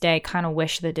to this day kind of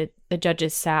wish that the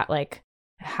judges sat like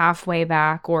halfway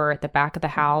back or at the back of the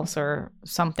house or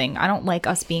something. I don't like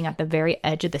us being at the very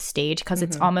edge of the stage because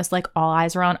it's almost like all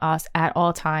eyes are on us at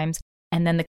all times. And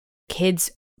then the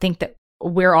kids think that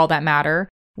we're all that matter,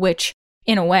 which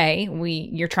in a way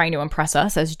you're trying to impress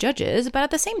us as judges. But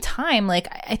at the same time, like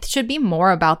it should be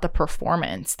more about the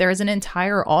performance. There is an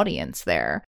entire audience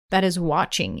there that is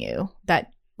watching you.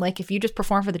 That like if you just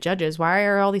perform for the judges, why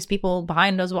are all these people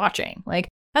behind us watching? Like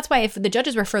that's why if the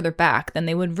judges were further back, then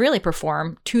they would really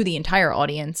perform to the entire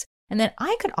audience. And then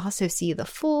I could also see the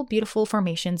full, beautiful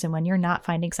formations and when you're not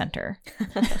finding center.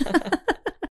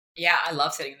 Yeah, I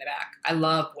love sitting in the back. I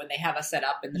love when they have us set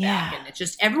up in the back. And it's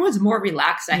just, everyone's more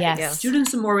relaxed. I think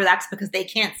students are more relaxed because they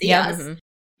can't see us,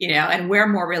 and we're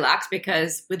more relaxed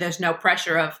because there's no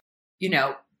pressure of,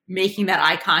 making that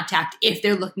eye contact if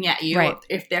they're looking at you or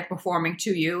if they're performing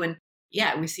to you. And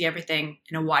yeah, we see everything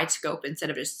in a wide scope instead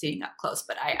of just seeing up close.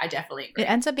 But I definitely agree. It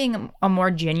ends up being a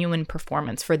more genuine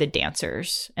performance for the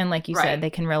dancers. And like you said, they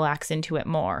can relax into it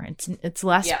more. It's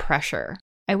less pressure.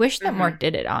 I wish that more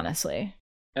did it, honestly.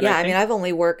 And I mean, I've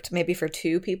only worked maybe for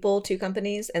two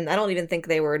companies, and I don't even think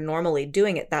they were normally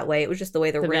doing it that way. It was just the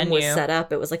way the room venue was set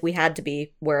up. It was like we had to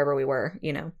be wherever we were,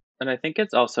 And I think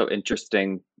it's also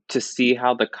interesting to see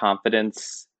how the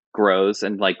confidence grows.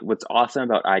 And like what's awesome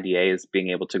about IDA is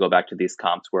being able to go back to these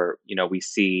comps where, we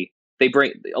see they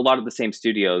bring a lot of the same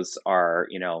studios are,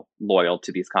 loyal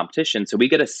to these competitions. So we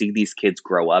get to see these kids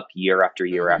grow up year after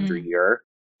year after year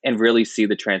and really see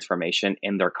the transformation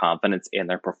in their confidence in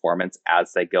their performance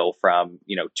as they go from,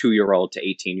 2-year-old to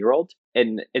 18-year-old.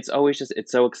 And it's always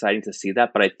it's so exciting to see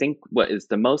that. But I think what is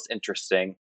the most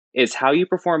interesting is how you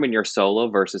perform in your solo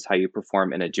versus how you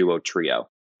perform in a duo trio.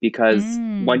 Because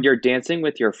when you're dancing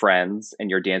with your friends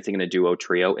and you're dancing in a duo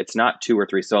trio, it's not 2 or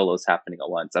 3 solos happening at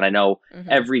once. And I know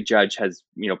every judge has,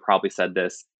 probably said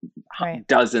this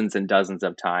dozens and dozens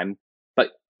of times,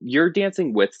 but you're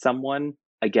dancing with someone.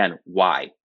 Again,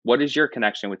 why? What is your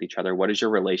connection with each other? What is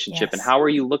your relationship? And how are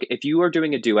you if you are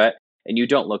doing a duet and you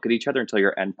don't look at each other until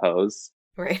your end pose,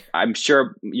 right? I'm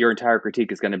sure your entire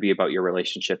critique is going to be about your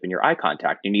relationship and your eye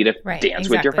contact. You need to dance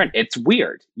with your friend. It's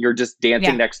weird. You're just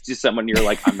dancing next to someone. You're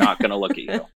like, I'm not going to look at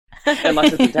you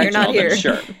unless it's intentional. Then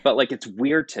sure, but like it's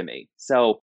weird to me.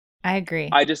 So I agree.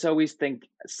 I just always think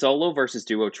solo versus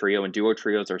duo trio, and duo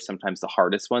trios are sometimes the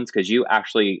hardest ones because you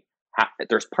actually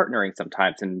there's partnering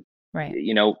sometimes. And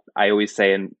I always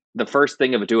say, and the first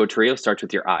thing of a duo trio starts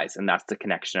with your eyes, and that's the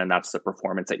connection and that's the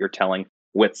performance that you're telling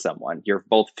with someone. You're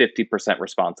both 50%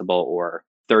 responsible or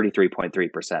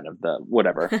 33.3% of the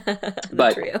whatever.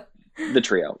 The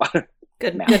trio.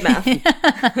 Good math.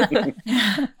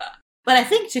 But I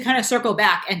think to kind of circle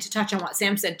back and to touch on what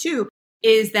Sam said too,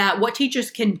 is that what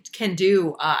teachers can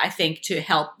do, I think, to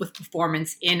help with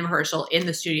performance in rehearsal, in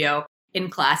the studio, in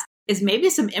class, is maybe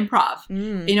some improv.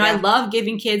 I love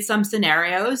giving kids some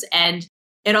scenarios, and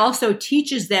it also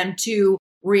teaches them to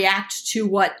react to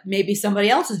what maybe somebody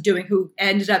else is doing who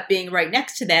ended up being right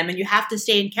next to them. And you have to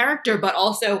stay in character, but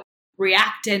also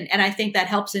react. And I think that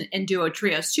helps in duo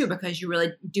trios too, because you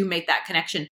really do make that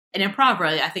connection. And improv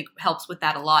really, I think, helps with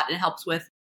that a lot. And it helps with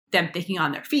them thinking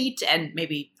on their feet and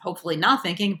maybe hopefully not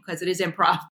thinking, because it is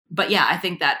improv. But yeah, I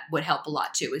think that would help a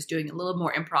lot too, is doing a little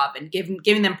more improv and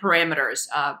giving them parameters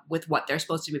with what they're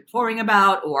supposed to be performing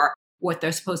about or what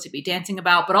they're supposed to be dancing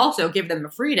about, but also give them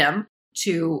the freedom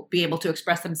to be able to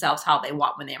express themselves how they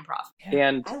want when they improv.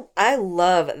 And I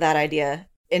love that idea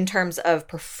in terms of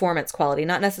performance quality,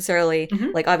 not necessarily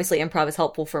like obviously improv is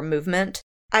helpful for movement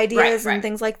ideas and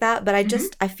things like that. But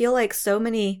I feel like so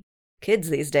many kids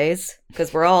these days,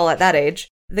 because we're all at that age,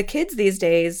 the kids these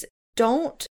days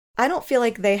I don't feel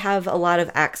like they have a lot of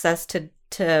access to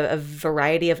a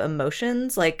variety of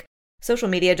emotions. Like social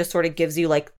media just sort of gives you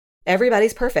like,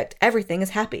 everybody's perfect, everything is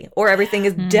happy, or everything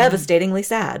is devastatingly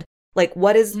sad. Like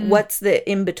what's the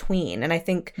in between? And I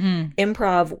think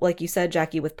improv, like you said,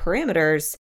 Jackie, with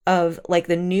parameters of like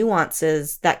the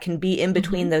nuances that can be in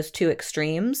between those two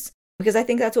extremes, because I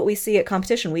think that's what we see at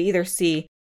competition. We either see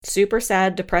super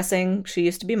sad, depressing, She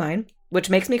Used to Be Mine, which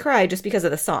makes me cry just because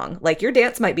of the song. Like your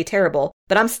dance might be terrible,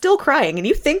 but I'm still crying, and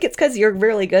you think it's because you're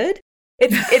really good.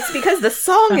 It's because the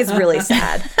song is really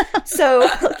sad. So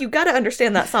look, you've got to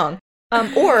understand that song.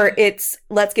 Or it's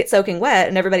Let's Get Soaking Wet,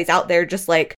 and everybody's out there just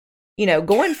like,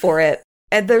 going for it.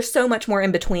 And there's so much more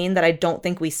in between that I don't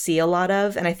think we see a lot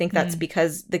of. And I think that's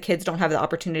because the kids don't have the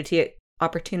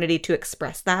opportunity to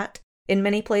express that in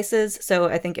many places. So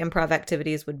I think improv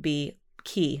activities would be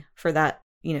key for that,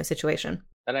 situation.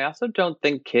 And I also don't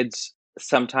think kids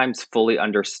sometimes fully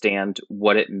understand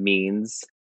what it means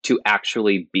to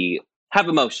actually have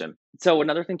emotion. So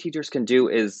another thing teachers can do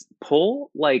is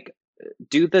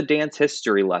do the dance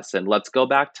history lesson. Let's go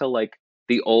back to like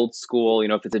the old school,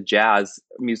 if it's a jazz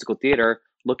musical theater,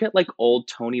 look at like old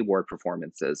Tony Award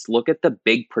performances, look at the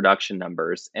big production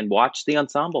numbers and watch the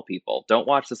ensemble people. Don't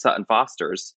watch the Sutton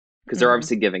Fosters because they're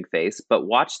obviously giving face, but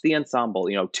watch the ensemble,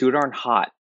 Too Darn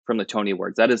Hot from the Tony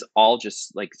Awards. That is all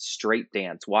just like straight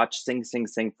dance. Watch Sing, Sing,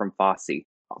 Sing from Fosse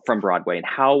from Broadway, and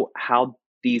how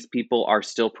these people are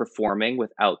still performing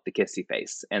without the kissy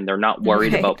face, and they're not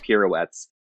worried about pirouettes.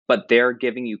 But they're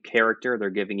giving you character, they're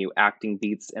giving you acting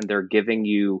beats, and they're giving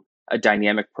you a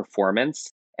dynamic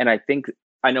performance. And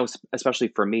I know, especially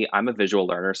for me, I'm a visual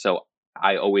learner. So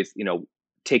I always,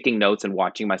 taking notes and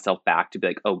watching myself back to be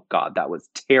like, oh God, that was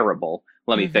terrible.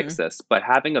 Let me fix this. But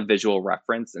having a visual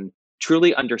reference and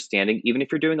truly understanding, even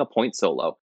if you're doing a point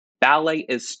solo, ballet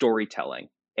is storytelling.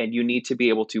 And you need to be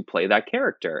able to play that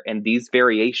character. And these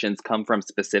variations come from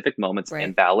specific moments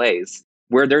in ballets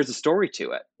where there's a story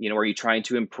to it. Are you trying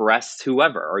to impress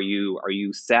whoever? Are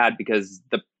you sad because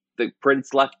the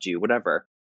prince left you, whatever?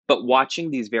 But watching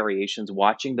these variations,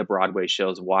 watching the Broadway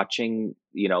shows, watching,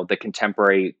 the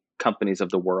contemporary companies of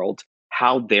the world,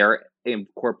 how they're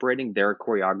incorporating their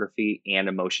choreography and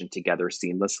emotion together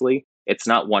seamlessly. It's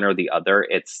not one or the other.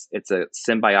 It's a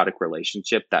symbiotic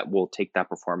relationship that will take that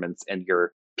performance and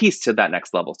your piece to that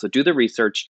next level. So do the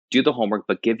research, do the homework,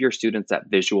 but give your students that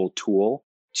visual tool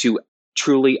to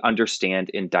truly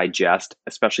understand and digest,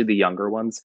 especially the younger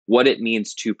ones, what it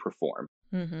means to perform.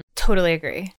 Totally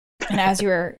agree. And as you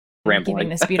were giving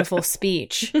this beautiful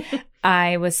speech,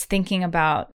 I was thinking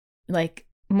about like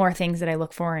more things that I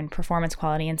look for in performance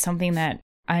quality, and something that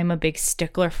I'm a big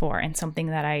stickler for and something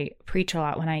that I preach a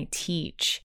lot when I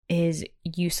teach is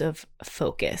use of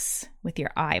focus with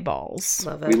your eyeballs.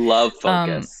 Love it. We love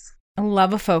focus. I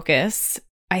love a focus.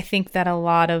 I think that a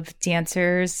lot of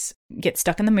dancers get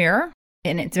stuck in the mirror,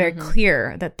 and it's very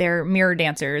clear that they're mirror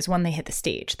dancers when they hit the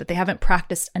stage, that they haven't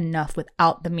practiced enough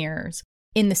without the mirrors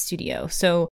in the studio.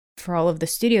 So for all of the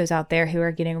studios out there who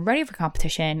are getting ready for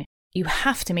competition, you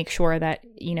have to make sure that,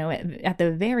 at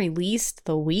the very least,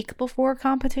 the week before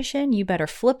competition, you better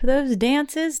flip those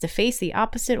dances to face the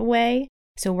opposite way.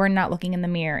 So we're not looking in the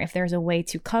mirror. If there's a way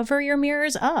to cover your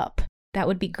mirrors up, that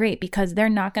would be great, because they're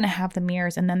not going to have the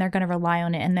mirrors, and then they're going to rely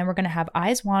on it. And then we're going to have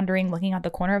eyes wandering, looking out the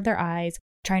corner of their eyes,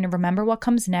 trying to remember what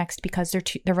comes next because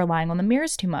they're relying on the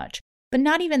mirrors too much. But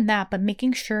not even that, but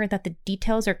making sure that the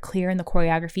details are clear in the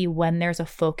choreography when there's a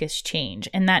focus change.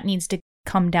 And that needs to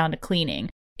come down to cleaning.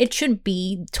 It should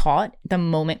be taught the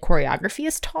moment choreography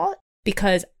is taught,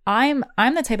 because I'm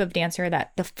the type of dancer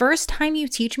that the first time you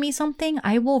teach me something,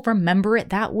 I will remember it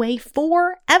that way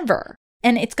forever.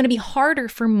 And it's going to be harder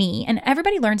for me. And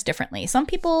everybody learns differently. Some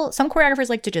choreographers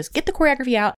like to just get the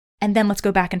choreography out and then let's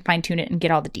go back and fine tune it and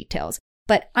get all the details.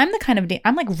 But I'm the kind of,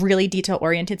 I'm like really detail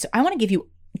oriented. So I want to give you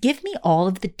give me all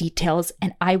of the details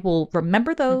and I will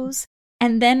remember those.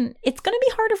 And then it's going to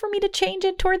be harder for me to change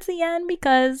it towards the end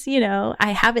because, you know,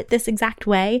 I have it this exact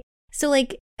way. So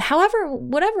like,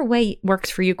 whatever way works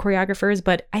for you choreographers,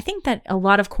 but I think that a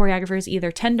lot of choreographers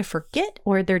either tend to forget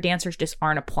or their dancers just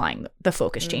aren't applying the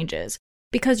focus changes.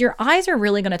 Because your eyes are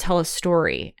really going to tell a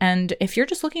story. And if you're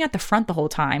just looking at the front the whole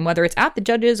time, whether it's at the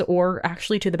judges or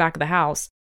actually to the back of the house,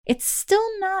 it's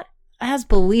still not as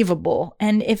believable.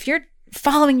 And if you're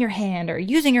following your hand or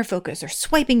using your focus or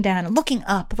swiping down and looking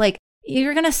up, like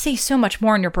you're going to say so much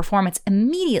more in your performance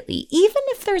immediately. Even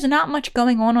if there's not much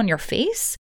going on your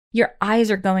face, your eyes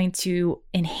are going to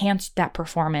enhance that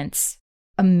performance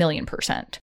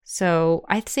 1,000,000%. So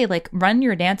I'd say like run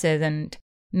your dances and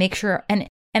make sure,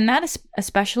 and that is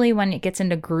especially when it gets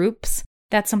into groups.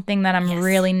 That's something that I'm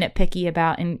really nitpicky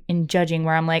about in judging,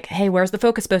 where I'm like, hey, where's the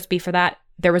focus supposed to be for that?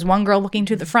 There was one girl looking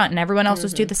to the front and everyone else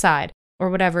was to the side, or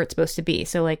whatever it's supposed to be.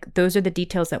 So like those are the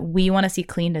details that we want to see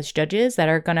cleaned as judges that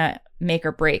are going to make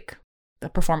or break the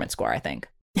performance score, I think.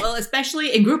 Well,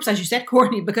 especially in groups, as you said,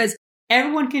 Courtney, because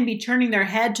everyone can be turning their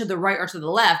head to the right or to the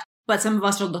left, but some of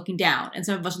us are looking down and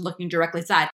some of us are looking directly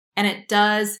side. And it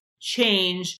does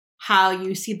change how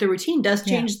you see the routine, does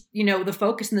change, you know, the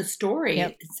focus and the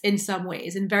story in some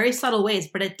ways, in very subtle ways,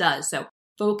 but it does. So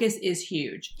focus is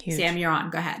huge. Sam, you're on.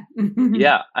 Go ahead.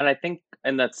 Yeah. And I think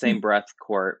in that same breath,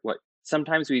 Court,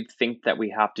 sometimes we think that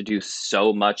we have to do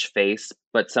so much face,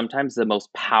 but sometimes the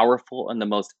most powerful and the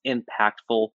most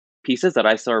impactful pieces that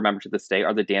I still remember to this day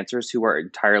are the dancers who are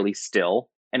entirely still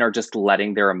and are just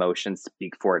letting their emotions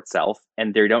speak for itself.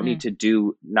 And they don't need to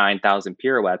do 9,000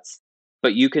 pirouettes,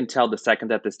 but you can tell the second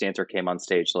that this dancer came on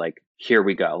stage, like, here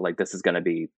we go, like this is going to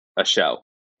be a show.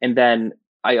 And then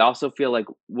I also feel like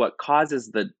what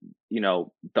causes the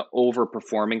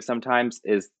overperforming sometimes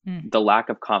is the lack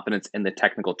of confidence in the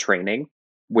technical training,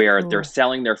 where they're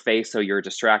selling their face, so you're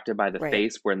distracted by the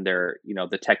face when they're,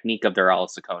 the technique of their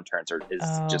Alasakone turns is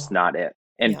just not it.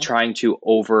 And trying to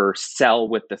oversell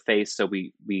with the face so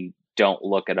we don't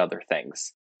look at other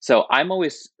things. So I'm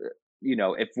always,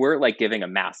 if we're like giving a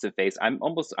massive face, I'm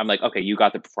like, okay, you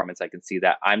got the performance. I can see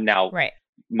that. I'm now,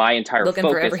 my entire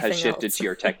focus has shifted to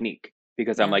your technique.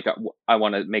 Because I'm like, I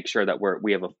want to make sure that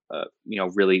we have a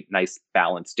really nice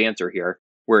balanced dancer here,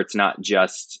 where it's not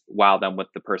just wow them with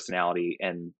the personality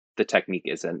and the technique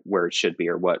isn't where it should be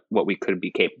or what we could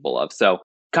be capable of. So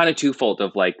kind of twofold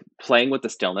of like playing with the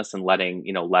stillness and letting,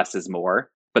 less is more,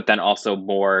 but then also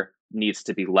more needs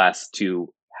to be less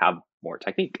to have more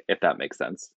technique, if that makes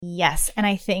sense. Yes. And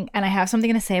I have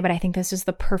something to say, but I think this is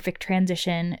the perfect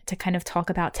transition to kind of talk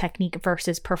about technique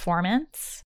versus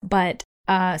performance. But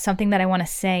something that I want to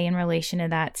say in relation to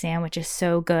that, Sam, which is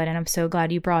so good, and I'm so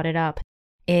glad you brought it up,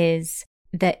 is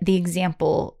that the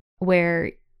example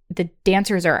where the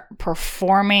dancers are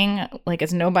performing like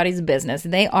it's nobody's business.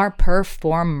 They are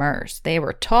performers. They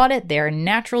were taught it. They're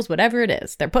naturals, whatever it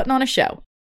is. They're putting on a show.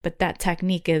 But that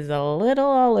technique is a little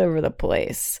all over the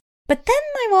place. But then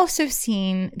I've also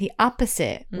seen the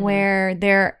opposite, where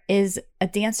there is a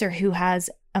dancer who has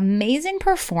amazing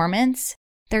performance.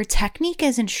 Their technique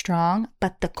isn't strong,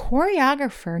 but the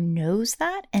choreographer knows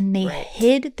that, and they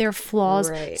hid their flaws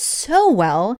so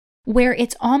well, where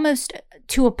it's almost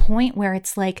to a point where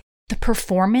it's like the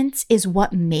performance is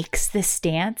what makes this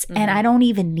dance, and I don't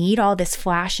even need all this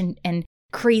flash and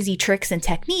crazy tricks and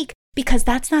technique, because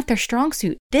that's not their strong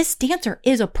suit. This dancer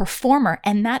is a performer,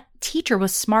 and that teacher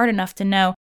was smart enough to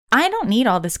know, I don't need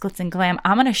all this glitz and glam.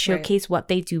 I'm going to showcase what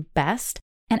they do best,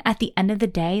 and at the end of the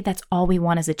day, that's all we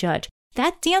want as a judge.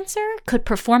 That dancer could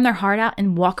perform their heart out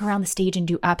and walk around the stage and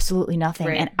do absolutely nothing.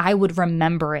 And I would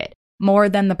remember it more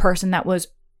than the person that was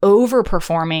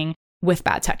overperforming with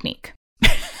bad technique.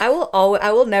 I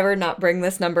will never not bring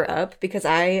this number up because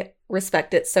I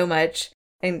respect it so much.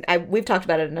 And we've talked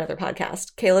about it in another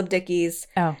podcast. Caleb Dickey's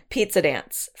pizza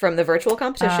dance from the virtual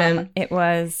competition. It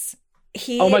was...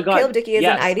 Oh my God. Caleb Dickey is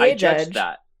an IDA judge.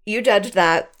 That. You judged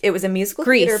that. It was a musical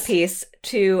theater piece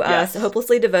to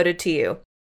Hopelessly Devoted to You.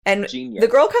 And the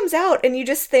girl comes out and you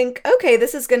just think, okay,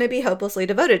 this is going to be hopelessly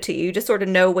devoted to you. You just sort of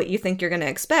know what you think you're going to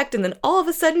expect. And then all of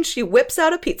a sudden she whips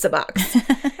out a pizza box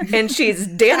and she's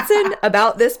dancing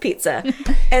about this pizza.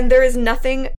 And there is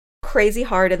nothing crazy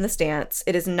hard in this dance.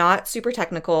 It is not super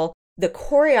technical. The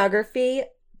choreography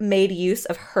made use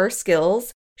of her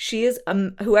skills. She is,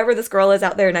 whoever this girl is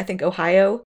out there in, I think,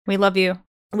 Ohio. We love you.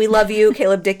 We love you,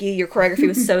 Caleb Dickey. Your choreography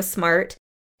was so smart.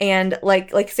 And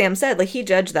like Sam said, like he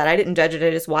judged that. I didn't judge it.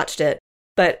 I just watched it.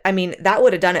 But I mean, that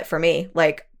would have done it for me.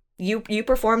 Like you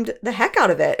performed the heck out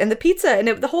of it. And the pizza and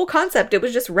the whole concept, it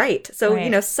was just right.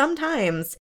 So,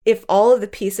 sometimes if all of the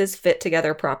pieces fit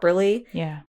together properly,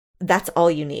 that's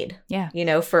all you need. Yeah. You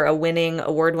know, for a winning,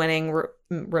 award-winning,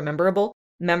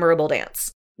 memorable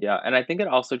dance. Yeah, and I think it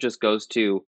also just goes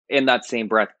to, in that same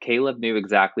breath, Caleb knew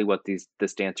exactly what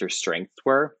this dancer's strengths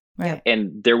were. Right.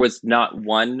 And there was not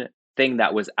one thing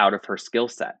that was out of her skill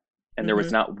set. And there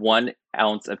was not 1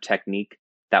 ounce of technique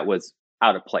that was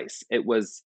out of place. It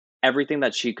was everything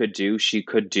that she could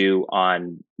do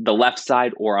on the left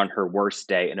side or on her worst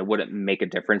day. And it wouldn't make a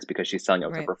difference because she's selling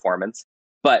out the performance.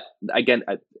 But again,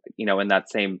 you know, in that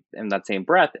same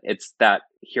breath, it's that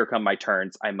here come my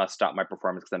turns. I must stop my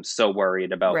performance because I'm so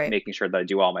worried about making sure that I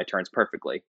do all my turns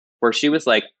perfectly. Where she was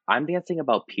like, I'm dancing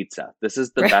about pizza. This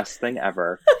is the best thing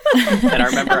ever. And I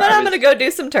remember I'm going to go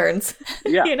do some turns.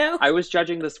 Yeah. You know? I was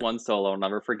judging this one solo, I'll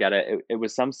never forget it. It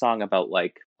was some song about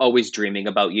like always dreaming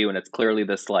about you. And it's clearly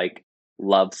this like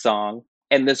love song.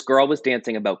 And this girl was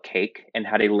dancing about cake and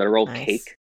had a literal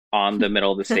cake on the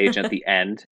middle of the stage. And at the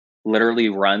end, literally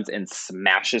runs and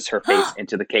smashes her face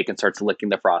into the cake and starts licking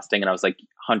the frosting. And I was like,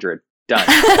 100, done.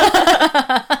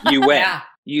 You win. Yeah.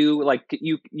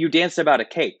 You danced about a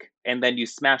cake and then you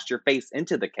smashed your face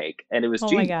into the cake and it was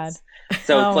genius. My God.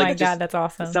 So it's like, my God, that's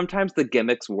awesome. Sometimes the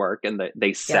gimmicks work and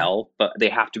they sell, but they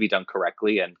have to be done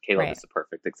correctly. And Caleb is a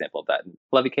perfect example of that.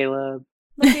 Love you, Caleb.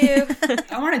 Love you.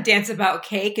 I want to dance about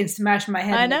cake and smash my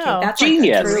head. I in the know. cake. That's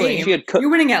genius. Like you're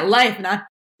winning at life, not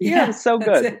so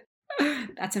good.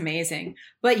 That's amazing.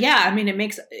 But yeah, I mean,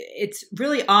 it's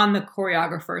really on the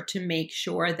choreographer to make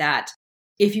sure that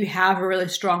if you have a really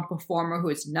strong performer who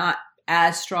is not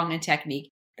as strong in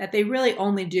technique, that they really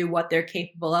only do what they're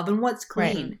capable of and what's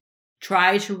clean. Right.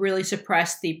 Try to really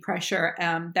suppress the pressure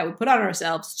that we put on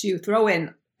ourselves to throw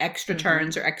in extra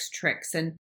turns or extra tricks.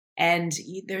 And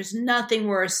there's nothing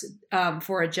worse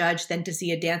for a judge than to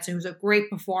see a dancer who's a great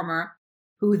performer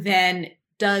who then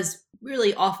does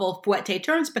really awful fouette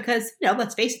turns because, you know,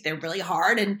 let's face it, they're really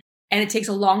hard and it takes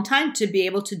a long time to be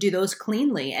able to do those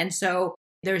cleanly. And so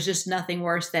there's just nothing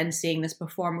worse than seeing this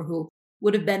performer who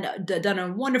would have done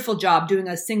a wonderful job doing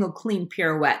a single clean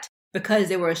pirouette because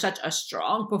they were such a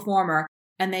strong performer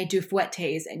and they do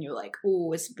fouettes and you're like,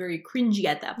 oh, it's very cringy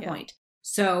at that point.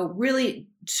 So really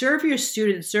serve your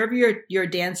students, serve your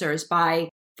dancers by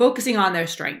focusing on their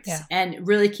strengths and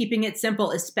really keeping it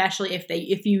simple, especially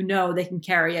if you know they can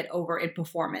carry it over in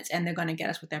performance and they're going to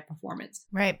get us with their performance.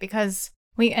 Right, because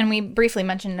we briefly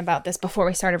mentioned about this before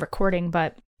we started recording,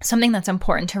 but something that's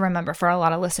important to remember for a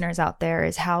lot of listeners out there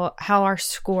is how our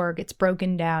score gets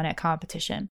broken down at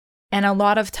competition. And a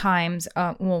lot of times,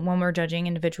 when we're judging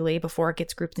individually, before it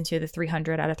gets grouped into the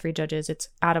 300 out of 3 judges, it's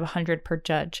out of 100 per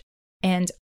judge. And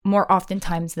more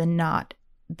oftentimes than not,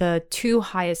 the 2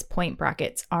 highest point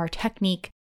brackets are technique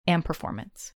and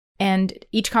performance. And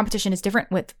each competition is different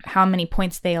with how many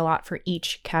points they allot for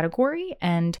each category.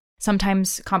 And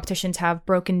sometimes competitions have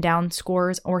broken down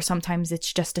scores, or sometimes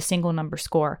it's just a single number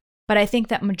score. But I think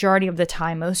that majority of the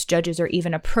time, most judges are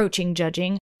even approaching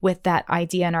judging with that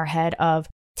idea in our head of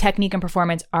technique and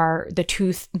performance are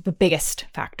the biggest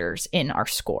factors in our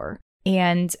score.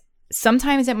 And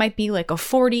sometimes it might be like a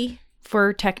 40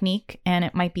 for technique and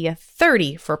it might be a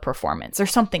 30 for performance or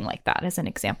something like that as an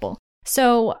example.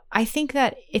 So I think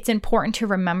that it's important to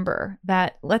remember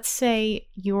that, let's say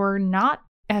you're not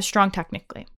as strong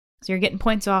technically. So you're getting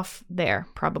points off there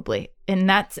probably. And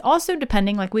that's also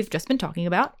depending, like we've just been talking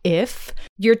about, if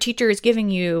your teacher is giving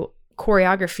you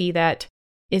choreography that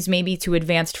is maybe too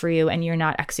advanced for you and you're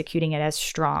not executing it as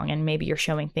strong and maybe you're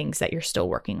showing things that you're still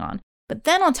working on. But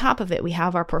then on top of it, we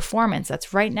have our performance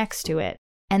that's right next to it.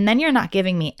 And then you're not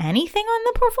giving me anything on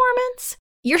the performance.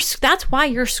 That's why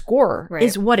your score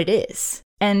is what it is.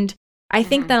 And I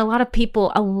think that a lot of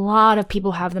people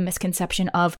have the misconception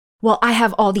of, well, I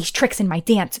have all these tricks in my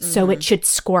dance, so it should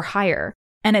score higher.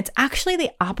 And it's actually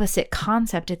the opposite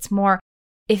concept. It's more,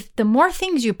 if the more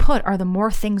things you put are the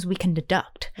more things we can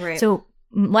deduct. Right. So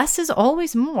less is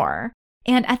always more.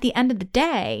 And at the end of the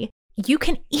day, you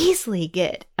can easily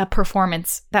get that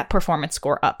performance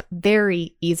score up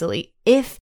very easily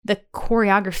if the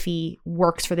choreography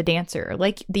works for the dancer.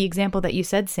 Like the example that you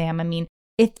said, Sam, I mean,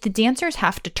 if the dancers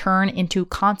have to turn into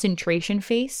concentration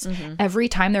face every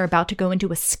time they're about to go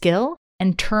into a skill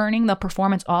and turning the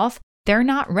performance off, they're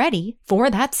not ready for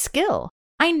that skill.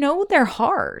 I know they're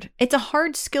hard. It's a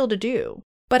hard skill to do.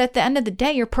 But at the end of the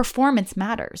day, your performance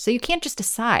matters. So you can't just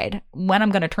decide when I'm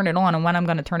going to turn it on and when I'm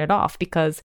going to turn it off,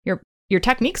 because your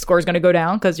technique score is going to go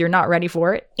down because you're not ready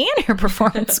for it, and your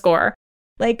performance score.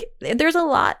 Like there's a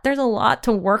lot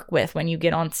to work with when you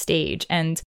get on stage,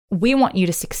 and we want you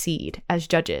to succeed as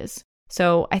judges.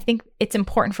 So I think it's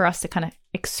important for us to kind of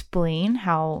explain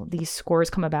how these scores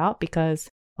come about, because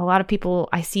a lot of people,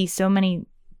 I see so many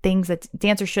things that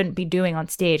dancers shouldn't be doing on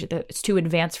stage, that it's too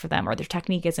advanced for them or their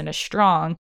technique isn't as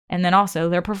strong. And then also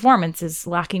their performance is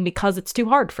lacking because it's too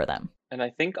hard for them. And I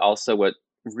think also what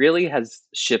really has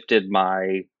shifted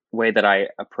my way that I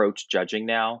approach judging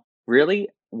now really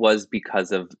was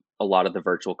because of a lot of the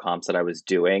virtual comps that I was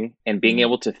doing and being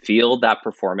able to feel that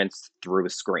performance through a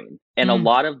screen. And a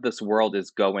lot of this world is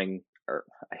going, or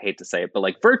I hate to say it, but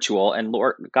like virtual, and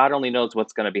Lord, God only knows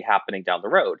what's going to be happening down the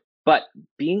road. But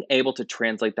being able to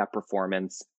translate that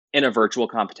performance in a virtual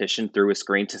competition through a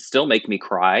screen to still make me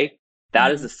cry,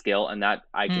 that is a skill. And that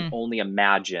I can only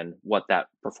imagine what that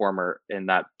performer in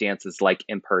that dance is like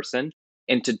in person.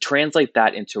 And to translate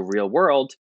that into real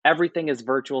world, everything is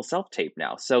virtual self-tape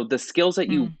now. So the skills that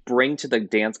you bring to the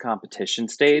dance competition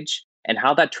stage and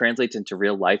how that translates into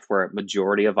real life, where a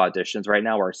majority of auditions right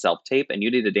now are self-tape and you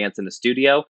need to dance in the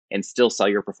studio and still sell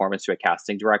your performance to a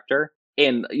casting director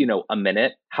in, a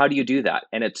minute. How do you do that?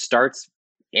 And it starts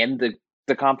in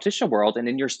the competition world and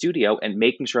in your studio, and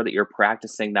making sure that you're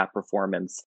practicing that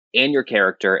performance and your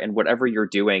character and whatever you're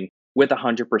doing with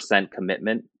 100%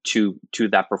 commitment to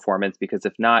that performance. Because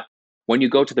if not, when you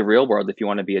go to the real world, if you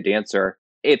want to be a dancer,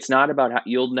 it's not about how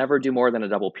you'll never do more than a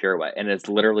double pirouette. And it's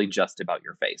literally just about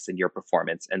your face and your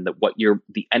performance and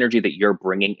the energy that you're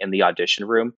bringing in the audition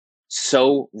room.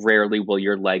 So rarely will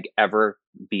your leg ever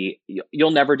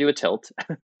you'll never do a tilt.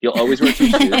 You'll always wear some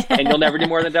shoes and you'll never do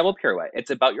more than a double pirouette. It's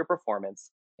about your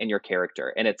performance and your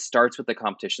character. And it starts with the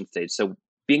competition stage. So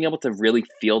being able to really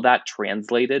feel that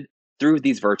translated through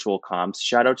these virtual comps,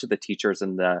 shout out to the teachers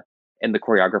and the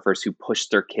choreographers who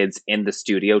pushed their kids in the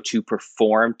studio to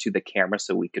perform to the camera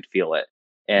so we could feel it.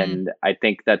 And I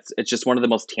think it's just one of the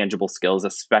most tangible skills,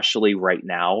 especially right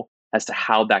now, as to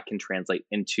how that can translate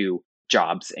into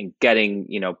jobs and getting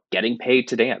paid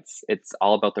to dance. It's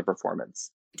all about the performance.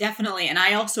 Definitely. And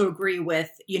I also agree with,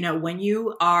 when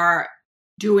you are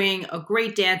doing a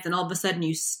great dance and all of a sudden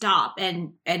you stop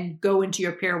and go into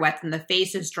your pirouettes and the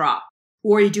faces drop,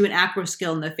 or you do an acro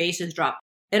skill and the faces drop.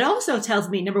 It also tells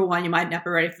me, number one, you might not be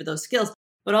ready for those skills,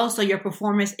 but also your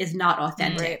performance is not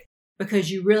authentic because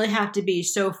you really have to be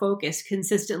so focused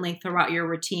consistently throughout your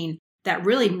routine that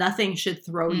really nothing should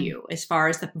throw you as far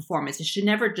as the performance. It should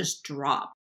never just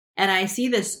drop. And I see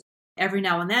this every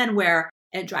now and then where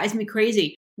it drives me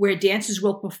crazy, where dancers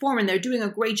will perform and they're doing a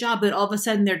great job, but all of a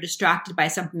sudden they're distracted by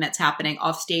something that's happening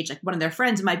off stage. Like one of their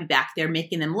friends might be back there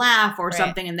making them laugh or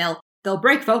something, and they'll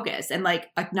break focus and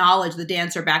like acknowledge the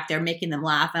dancer back there making them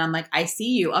laugh. And I'm like, I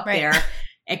see you up there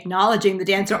acknowledging the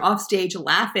dancer off stage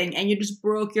laughing, and you just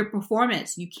broke your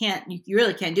performance. You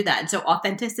really can't do that. And so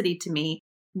authenticity to me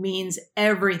means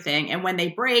everything. And when they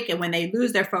break and when they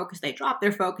lose their focus, they drop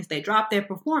their focus, they drop their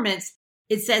performance,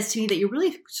 it says to me that you're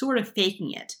really sort of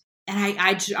faking it. And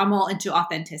I'm all into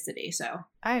authenticity. So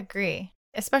I agree,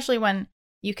 especially when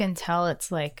you can tell it's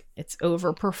like it's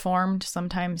overperformed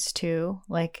sometimes too.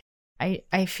 Like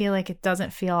I feel like it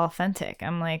doesn't feel authentic.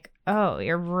 I'm like, oh,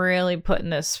 you're really putting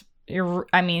this.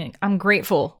 I'm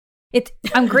grateful.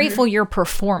 I'm grateful you're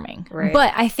performing,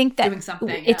 but I think that doing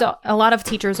something, a lot of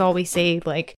teachers always say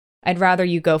like, I'd rather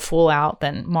you go full out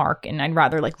than mark, and I'd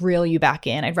rather like reel you back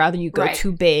in. I'd rather you go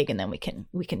too big, and then we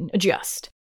can adjust.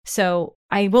 So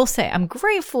I will say I'm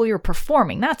grateful you're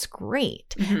performing. That's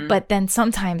great. But then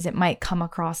sometimes it might come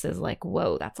across as like,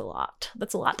 whoa, that's a lot.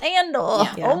 That's a lot to handle.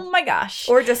 Yeah. Oh my gosh.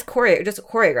 Or just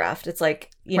choreographed. It's like,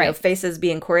 faces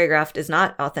being choreographed is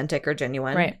not authentic or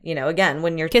genuine. Right. Again,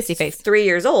 when you're kissy face 3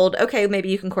 years old, okay, maybe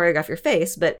you can choreograph your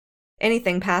face, but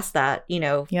anything past that,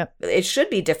 it should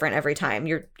be different every time.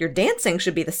 Your dancing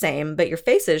should be the same, but your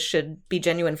faces should be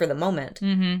genuine for the moment.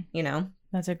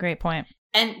 That's a great point.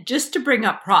 And just to bring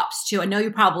up props too, I know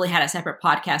you probably had a separate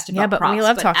podcast about but props. We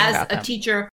love talking about them. As a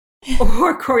teacher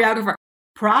or choreographer,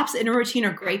 props in a routine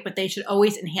are great, but they should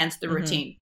always enhance the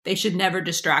routine. They should never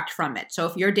distract from it. So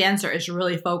if your dancer is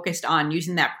really focused on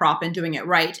using that prop and doing it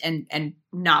right and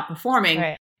not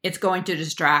performing, it's going to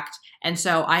distract. And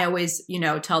so I always,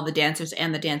 tell the dancers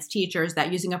and the dance teachers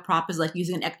that using a prop is like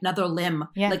using another limb.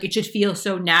 Yeah. Like it should feel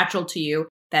so natural to you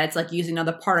that it's like using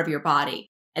another part of your body.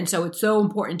 And so it's so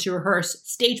important to rehearse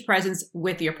stage presence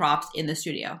with your props in the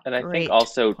studio. And I think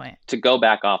also to go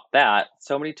back off that,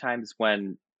 so many times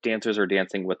when dancers are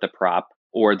dancing with the prop,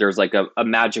 or there's like a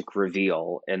magic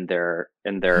reveal in their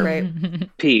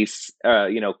piece,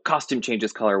 costume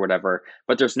changes color or whatever,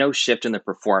 but there's no shift in the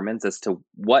performance as to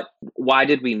why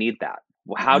did we need that?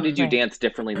 How did you dance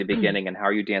differently in the beginning, and how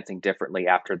are you dancing differently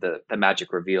after the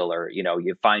magic reveal, or,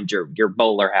 you find your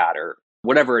bowler hat or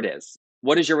whatever it is?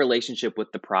 What is your relationship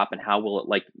with the prop, and how will it,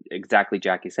 like exactly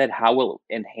Jackie said, how will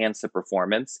it enhance the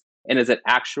performance And is it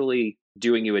actually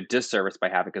doing you a disservice by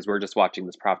having, because we're just watching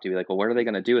this prop to be like, well, what are they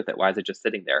going to do with it? Why is it just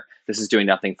sitting there? This is doing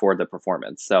nothing for the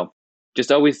performance. So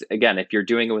just always, again, if you're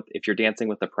dancing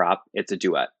with a prop, it's a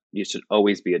duet. You should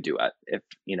always be a duet. If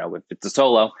it's a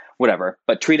solo, whatever,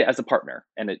 but treat it as a partner,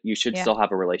 and you should still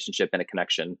have a relationship and a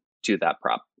connection to that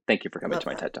prop. Thank you for coming to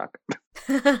my TED Talk.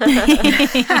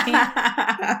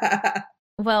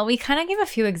 Well, we kind of gave a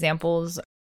few examples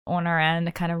on our end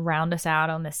to kind of round us out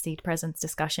on this stage presence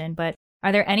discussion, but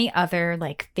are there any other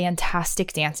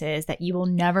fantastic dances that you will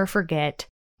never forget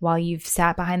while you've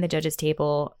sat behind the judges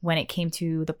table when it came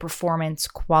to the performance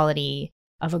quality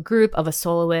of a group, of a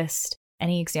soloist?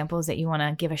 Any examples that you want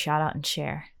to give a shout out and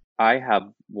share? I have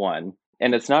one,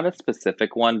 and it's not a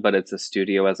specific one, but it's a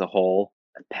studio as a whole.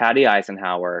 Patty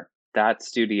Eisenhower, that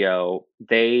studio,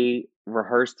 they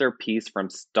rehearse their piece from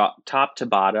top to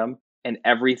bottom, and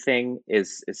everything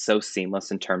is so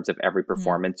seamless in terms of every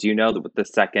performance. You know that the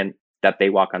second that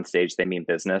they walk on stage, they mean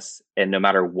business. And no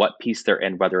matter what piece they're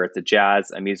in, whether it's a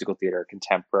jazz, a musical theater,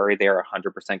 contemporary, they are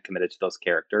 100% committed to those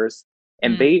characters.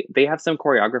 And they have some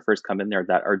choreographers come in there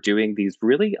that are doing these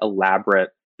really elaborate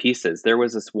pieces. There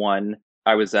was this one,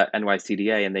 I was at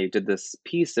NYCDA, and they did this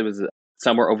piece. It was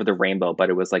Somewhere Over the Rainbow, but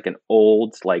it was an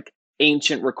old,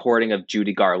 ancient recording of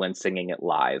Judy Garland singing it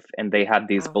live. And they had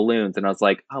these balloons, and I was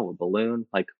like, oh, a balloon?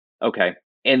 Okay.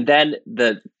 And then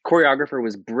the choreographer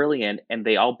was brilliant, and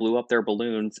they all blew up their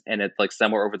balloons, and it's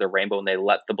Somewhere Over the Rainbow, and they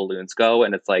let the balloons go.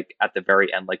 And it's at the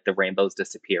very end, the rainbow's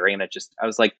disappearing. And I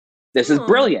was like, this is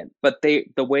brilliant. But the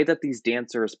way that these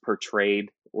dancers portrayed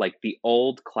the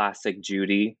old classic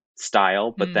Judy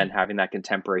style, but then having that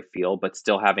contemporary feel, but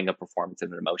still having a performance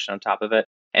and an emotion on top of it.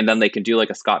 And then they can do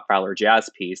a Scott Fowler jazz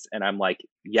piece, and I'm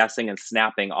yesing and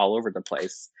snapping all over the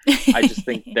place. I just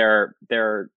think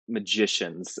they're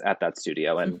magicians at that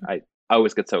studio, and I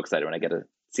always get so excited when I get to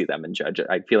see them and judge it.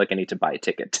 I feel like I need to buy a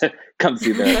ticket to come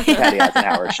see the Patty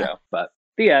Eisenhower show. But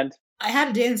the end. I had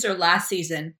a dancer last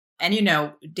season,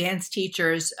 and dance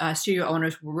teachers, studio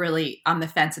owners were really on the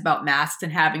fence about masks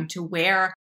and having to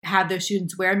have their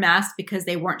students wear masks because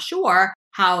they weren't sure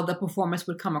how the performance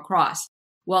would come across.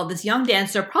 Well, this young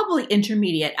dancer, probably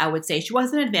intermediate, I would say. She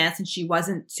wasn't advanced and she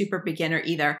wasn't super beginner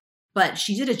either, but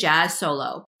she did a jazz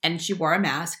solo and she wore a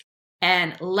mask.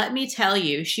 And let me tell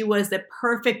you, she was the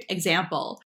perfect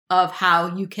example of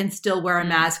how you can still wear a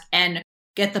mask and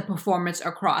get the performance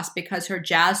across, because her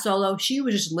jazz solo, she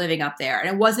was just living up there. And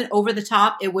it wasn't over the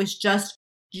top. It was just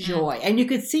joy. And you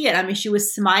could see it. I mean, she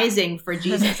was smizing for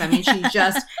Jesus. I mean, she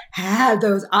just had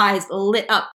those eyes lit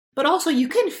up. But also you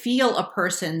can feel a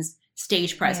person's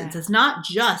stage presence. It's not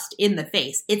just in the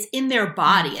face. It's in their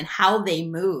body and how they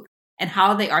move and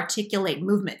how they articulate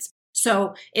movements.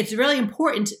 So it's really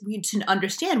important to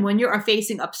understand when you're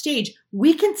facing upstage,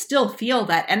 we can still feel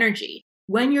that energy.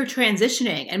 When you're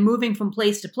transitioning and moving from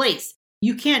place to place,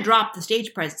 you can't drop the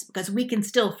stage presence because we can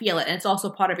still feel it. And it's also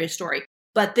part of your story.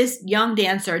 But this young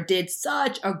dancer did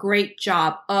such a great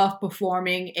job of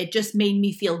performing. It just made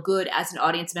me feel good as an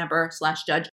audience member /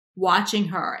 judge watching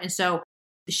her. And so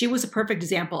she was a perfect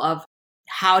example of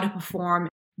how to perform,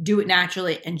 do it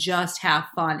naturally, and just have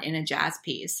fun in a jazz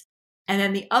piece. And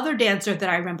then the other dancer that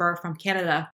I remember from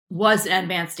Canada was an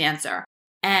advanced dancer.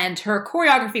 And her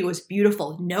choreography was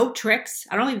beautiful. No tricks.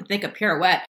 I don't even think a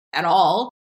pirouette at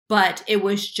all. But it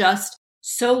was just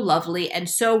so lovely and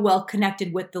so well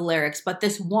connected with the lyrics. But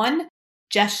this one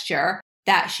gesture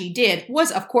that she did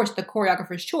was, of course, the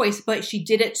choreographer's choice, but she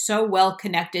did it so well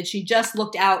connected. She just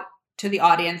looked out to the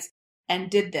audience and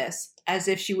did this as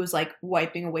if she was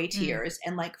wiping away tears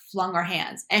and flung her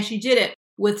hands. And she did it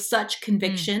with such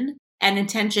conviction and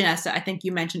intention, as I think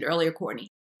you mentioned earlier, Courtney,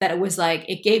 that it was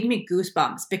it gave me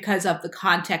goosebumps because of the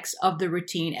context of the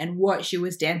routine and what she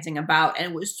was dancing about.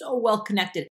 And it was so well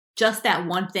connected. Just that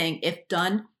one thing, if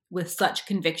done with such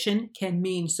conviction, can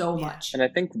mean so much. And I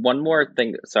think one more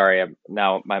thing, sorry,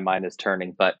 now my mind is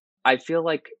turning, but I feel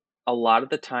like a lot of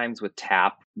the times with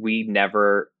tap,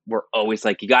 we're always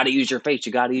you got to use your face,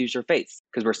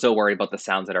 because we're so worried about the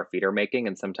sounds that our feet are making.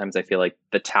 And sometimes I feel like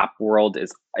the tap world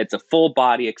it's a full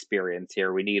body experience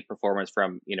here. We need performance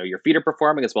from, your feet are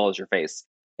performing as well as your face.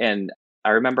 And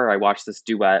I remember I watched this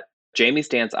duet. Jamie's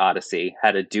Dance Odyssey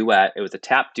had a duet. It was a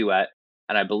tap duet.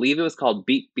 And I believe it was called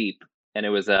Beep Beep. And it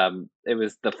was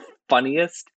the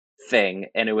funniest thing.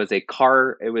 And it was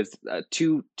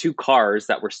two cars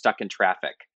that were stuck in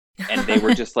traffic. And they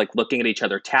were just looking at each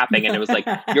other, tapping. And it was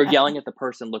you're yelling at the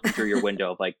person looking through your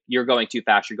window of you're going too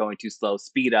fast, you're going too slow,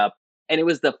 speed up. And it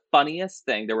was the funniest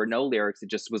thing. There were no lyrics. It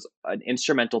just was an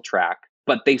instrumental track.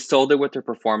 But they sold it with their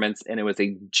performance. And it was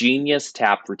a genius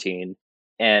tap routine.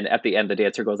 And at the end, the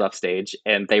dancer goes off stage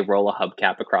and they roll a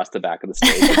hubcap across the back of the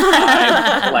stage. And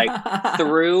I like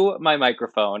threw my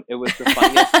microphone. It was the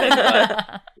funniest thing.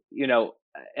 But, you know,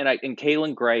 and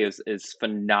Kaylin Gray is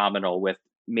phenomenal with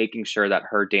making sure that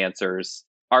her dancers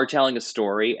are telling a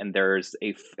story, and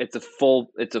it's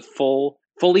a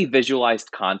fully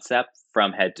visualized concept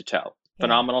from head to toe. Yeah.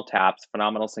 Phenomenal taps,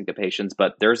 phenomenal syncopations,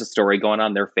 but there's a story going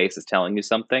on. Their face is telling you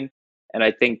something. And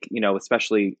I think, you know,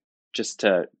 especially just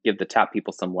to give the tap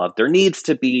people some love, there needs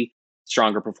to be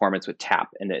stronger performance with tap.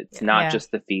 And it's not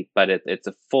just the feet, but it's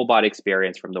a full body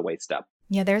experience from the waist up.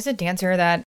 Yeah, there's a dancer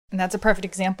and that's a perfect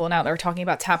example. Now that we're talking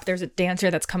about tap, there's a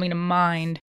dancer that's coming to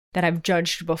mind that I've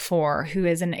judged before who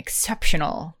is an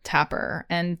exceptional tapper.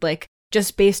 And like,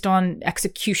 just based on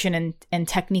execution and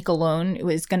technique alone, it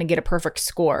was going to get a perfect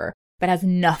score, but has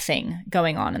nothing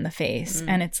going on in the face.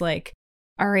 And it's like,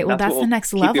 all right, well, that's the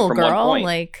next level, girl.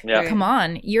 Like, come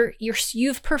on,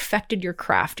 you've perfected your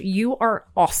craft. You are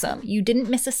awesome. You didn't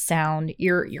miss a sound.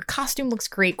 Your costume looks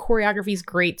great. Choreography's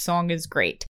great. Song is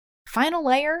great. Final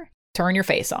layer, turn your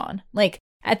face on. Like,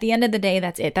 at the end of the day,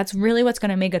 that's it. That's really what's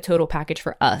going to make a total package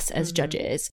for us as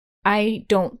judges. I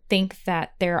don't think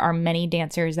that there are many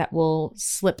dancers that will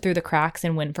slip through the cracks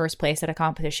and win first place at a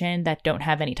competition that don't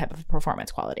have any type of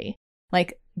performance quality.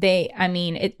 Like,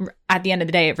 at the end of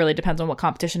the day, it really depends on what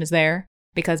competition is there,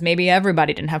 because maybe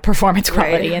everybody didn't have performance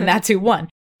quality and that's who won.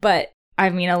 But I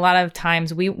mean, a lot of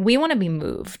times we want to be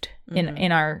moved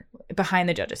in our behind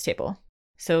the judges table.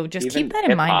 So just even keep that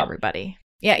in mind, everybody.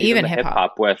 Yeah, even hip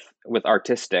hop with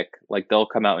artistic, like they'll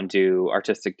come out and do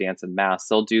artistic dance and mass.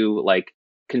 They'll do like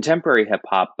contemporary hip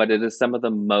hop, but it is some of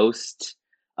the most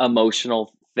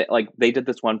emotional. Like they did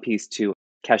this one piece to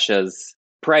Kesha's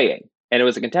Praying, and it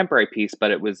was a contemporary piece, but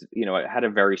it was, you know, it had a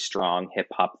very strong hip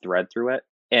hop thread through it.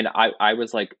 And I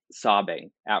was like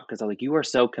sobbing out because I was like, you are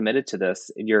so committed to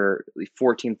this. You're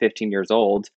 14, 15 years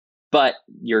old, but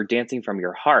you're dancing from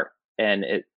your heart. And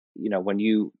it, you know,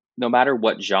 no matter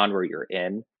what genre you're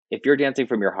in, if you're dancing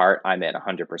from your heart, I'm in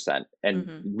 100%.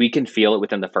 And we can feel it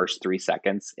within the first 3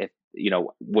 seconds, if, you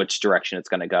know, which direction it's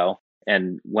going to go.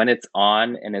 And when it's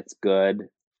on and it's good,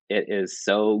 it is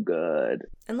so good.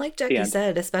 And like Jackie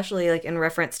said, especially like in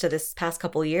reference to this past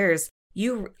couple years,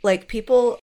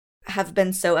 people have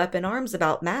been so up in arms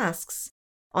about masks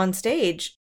on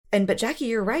stage. But Jackie,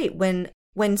 you're right.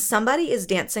 When somebody is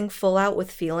dancing full out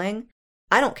with feeling,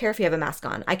 I don't care if you have a mask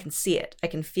on. I can see it. I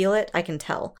can feel it. I can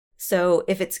tell. So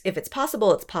if it's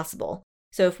possible, it's possible.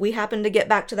 So if we happen to get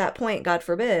back to that point, God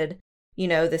forbid, you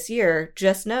know, this year,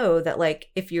 just know that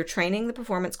like if you're training the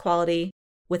performance quality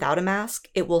without a mask,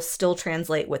 it will still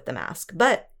translate with the mask.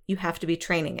 But you have to be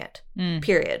training it,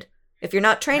 period. If you're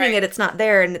not training it, it's not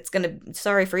there, and it's going to,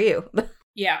 sorry for you.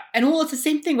 Yeah. And well, it's the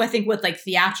same thing, I think, with like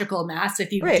theatrical masks.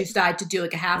 If you decide to do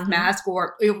like a half mask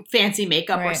or fancy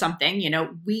makeup or something, you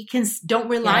know, don't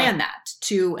rely on that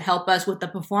to help us with the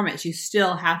performance. It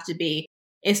still has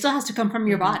to come from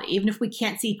your body. Even if we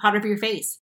can't see part of your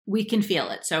face, we can feel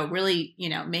it. So really, you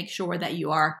know, make sure that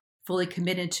you are fully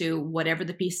committed to whatever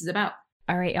the piece is about.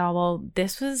 All right, y'all. Well,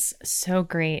 this was so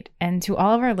great. And to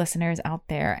all of our listeners out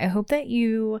there, I hope that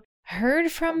you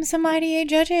heard from some IDA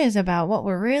judges about what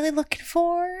we're really looking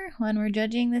for when we're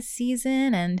judging this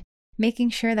season, and making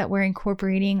sure that we're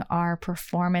incorporating our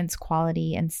performance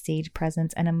quality and stage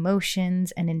presence and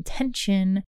emotions and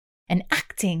intention and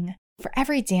acting for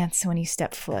every dance when you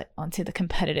step foot onto the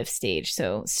competitive stage.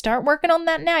 So start working on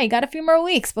that now. You got a few more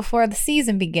weeks before the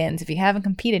season begins if you haven't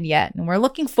competed yet, and we're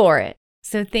looking for it.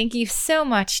 So thank you so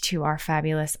much to our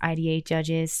fabulous IDA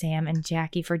judges, Sam and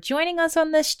Jackie, for joining us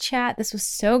on this chat. This was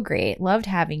so great. Loved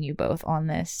having you both on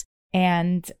this.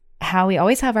 And how we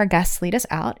always have our guests lead us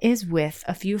out is with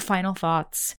a few final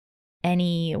thoughts.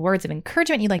 Any words of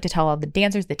encouragement you'd like to tell all the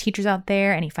dancers, the teachers out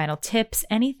there, any final tips,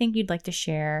 anything you'd like to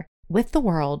share with the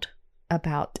world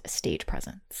about stage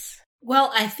presence?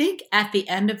 Well, I think at the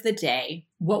end of the day,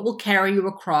 what will carry you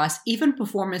across, even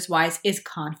performance-wise, is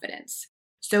confidence.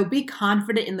 So be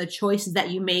confident in the choices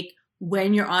that you make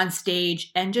when you're on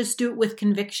stage, and just do it with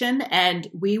conviction, and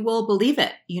we will believe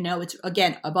it. You know, it's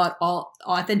again about all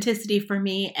authenticity for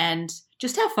me, and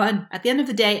just have fun. At the end of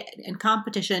the day, in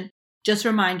competition, just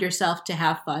remind yourself to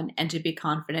have fun and to be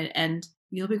confident, and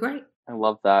you'll be great. I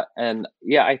love that. And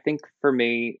yeah, I think for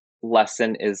me,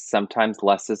 lesson is sometimes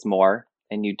less is more,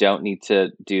 and you don't need to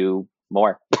do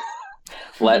more.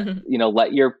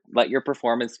 Let your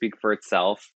performance speak for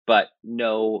itself, but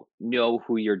know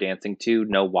who you're dancing to,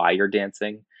 know why you're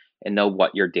dancing, and know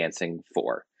what you're dancing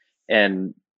for.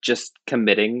 And just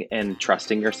committing and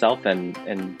trusting yourself,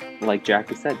 and like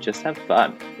Jackie said, just have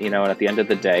fun. You know, and at the end of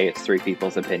the day, it's three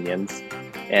people's opinions,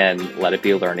 and let it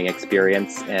be a learning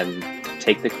experience, and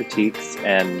take the critiques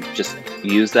and just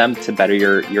use them to better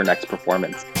your next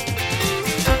performance.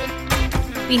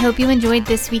 We hope you enjoyed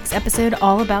this week's episode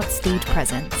all about stage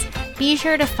presence. Be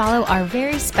sure to follow our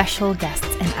very special guests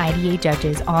and IDA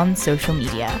judges on social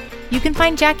media. You can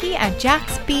find Jackie at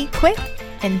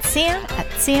JaxBQuick and Sam at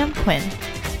Sam Quinn.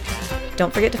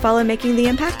 Don't forget to follow Making the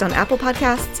Impact on Apple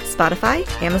Podcasts, Spotify,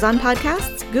 Amazon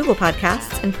Podcasts, Google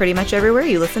Podcasts, and pretty much everywhere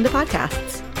you listen to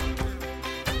podcasts.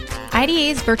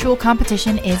 IDA's virtual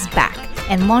competition is back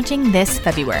and launching this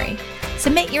February.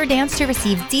 Submit your dance to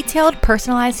receive detailed,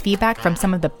 personalized feedback from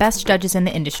some of the best judges in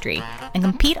the industry and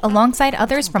compete alongside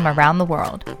others from around the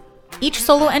world. Each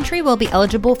solo entry will be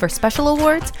eligible for special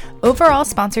awards, overall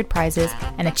sponsored prizes,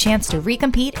 and a chance to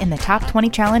recompete in the Top 20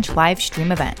 Challenge live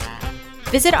stream event.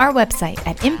 Visit our website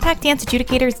at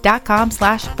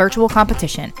impactdanceadjudicators.com/virtual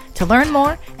competition to learn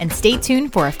more and stay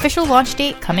tuned for official launch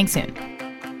date coming soon.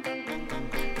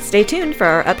 Stay tuned for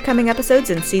our upcoming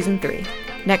episodes in Season 3.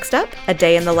 Next up, a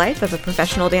day in the life of a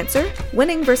professional dancer,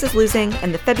 winning versus losing,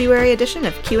 and the February edition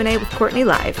of Q&A with Courtney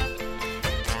Live.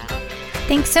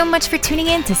 Thanks so much for tuning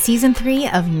in to Season 3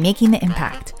 of Making the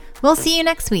Impact. We'll see you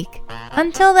next week.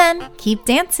 Until then, keep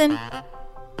dancing.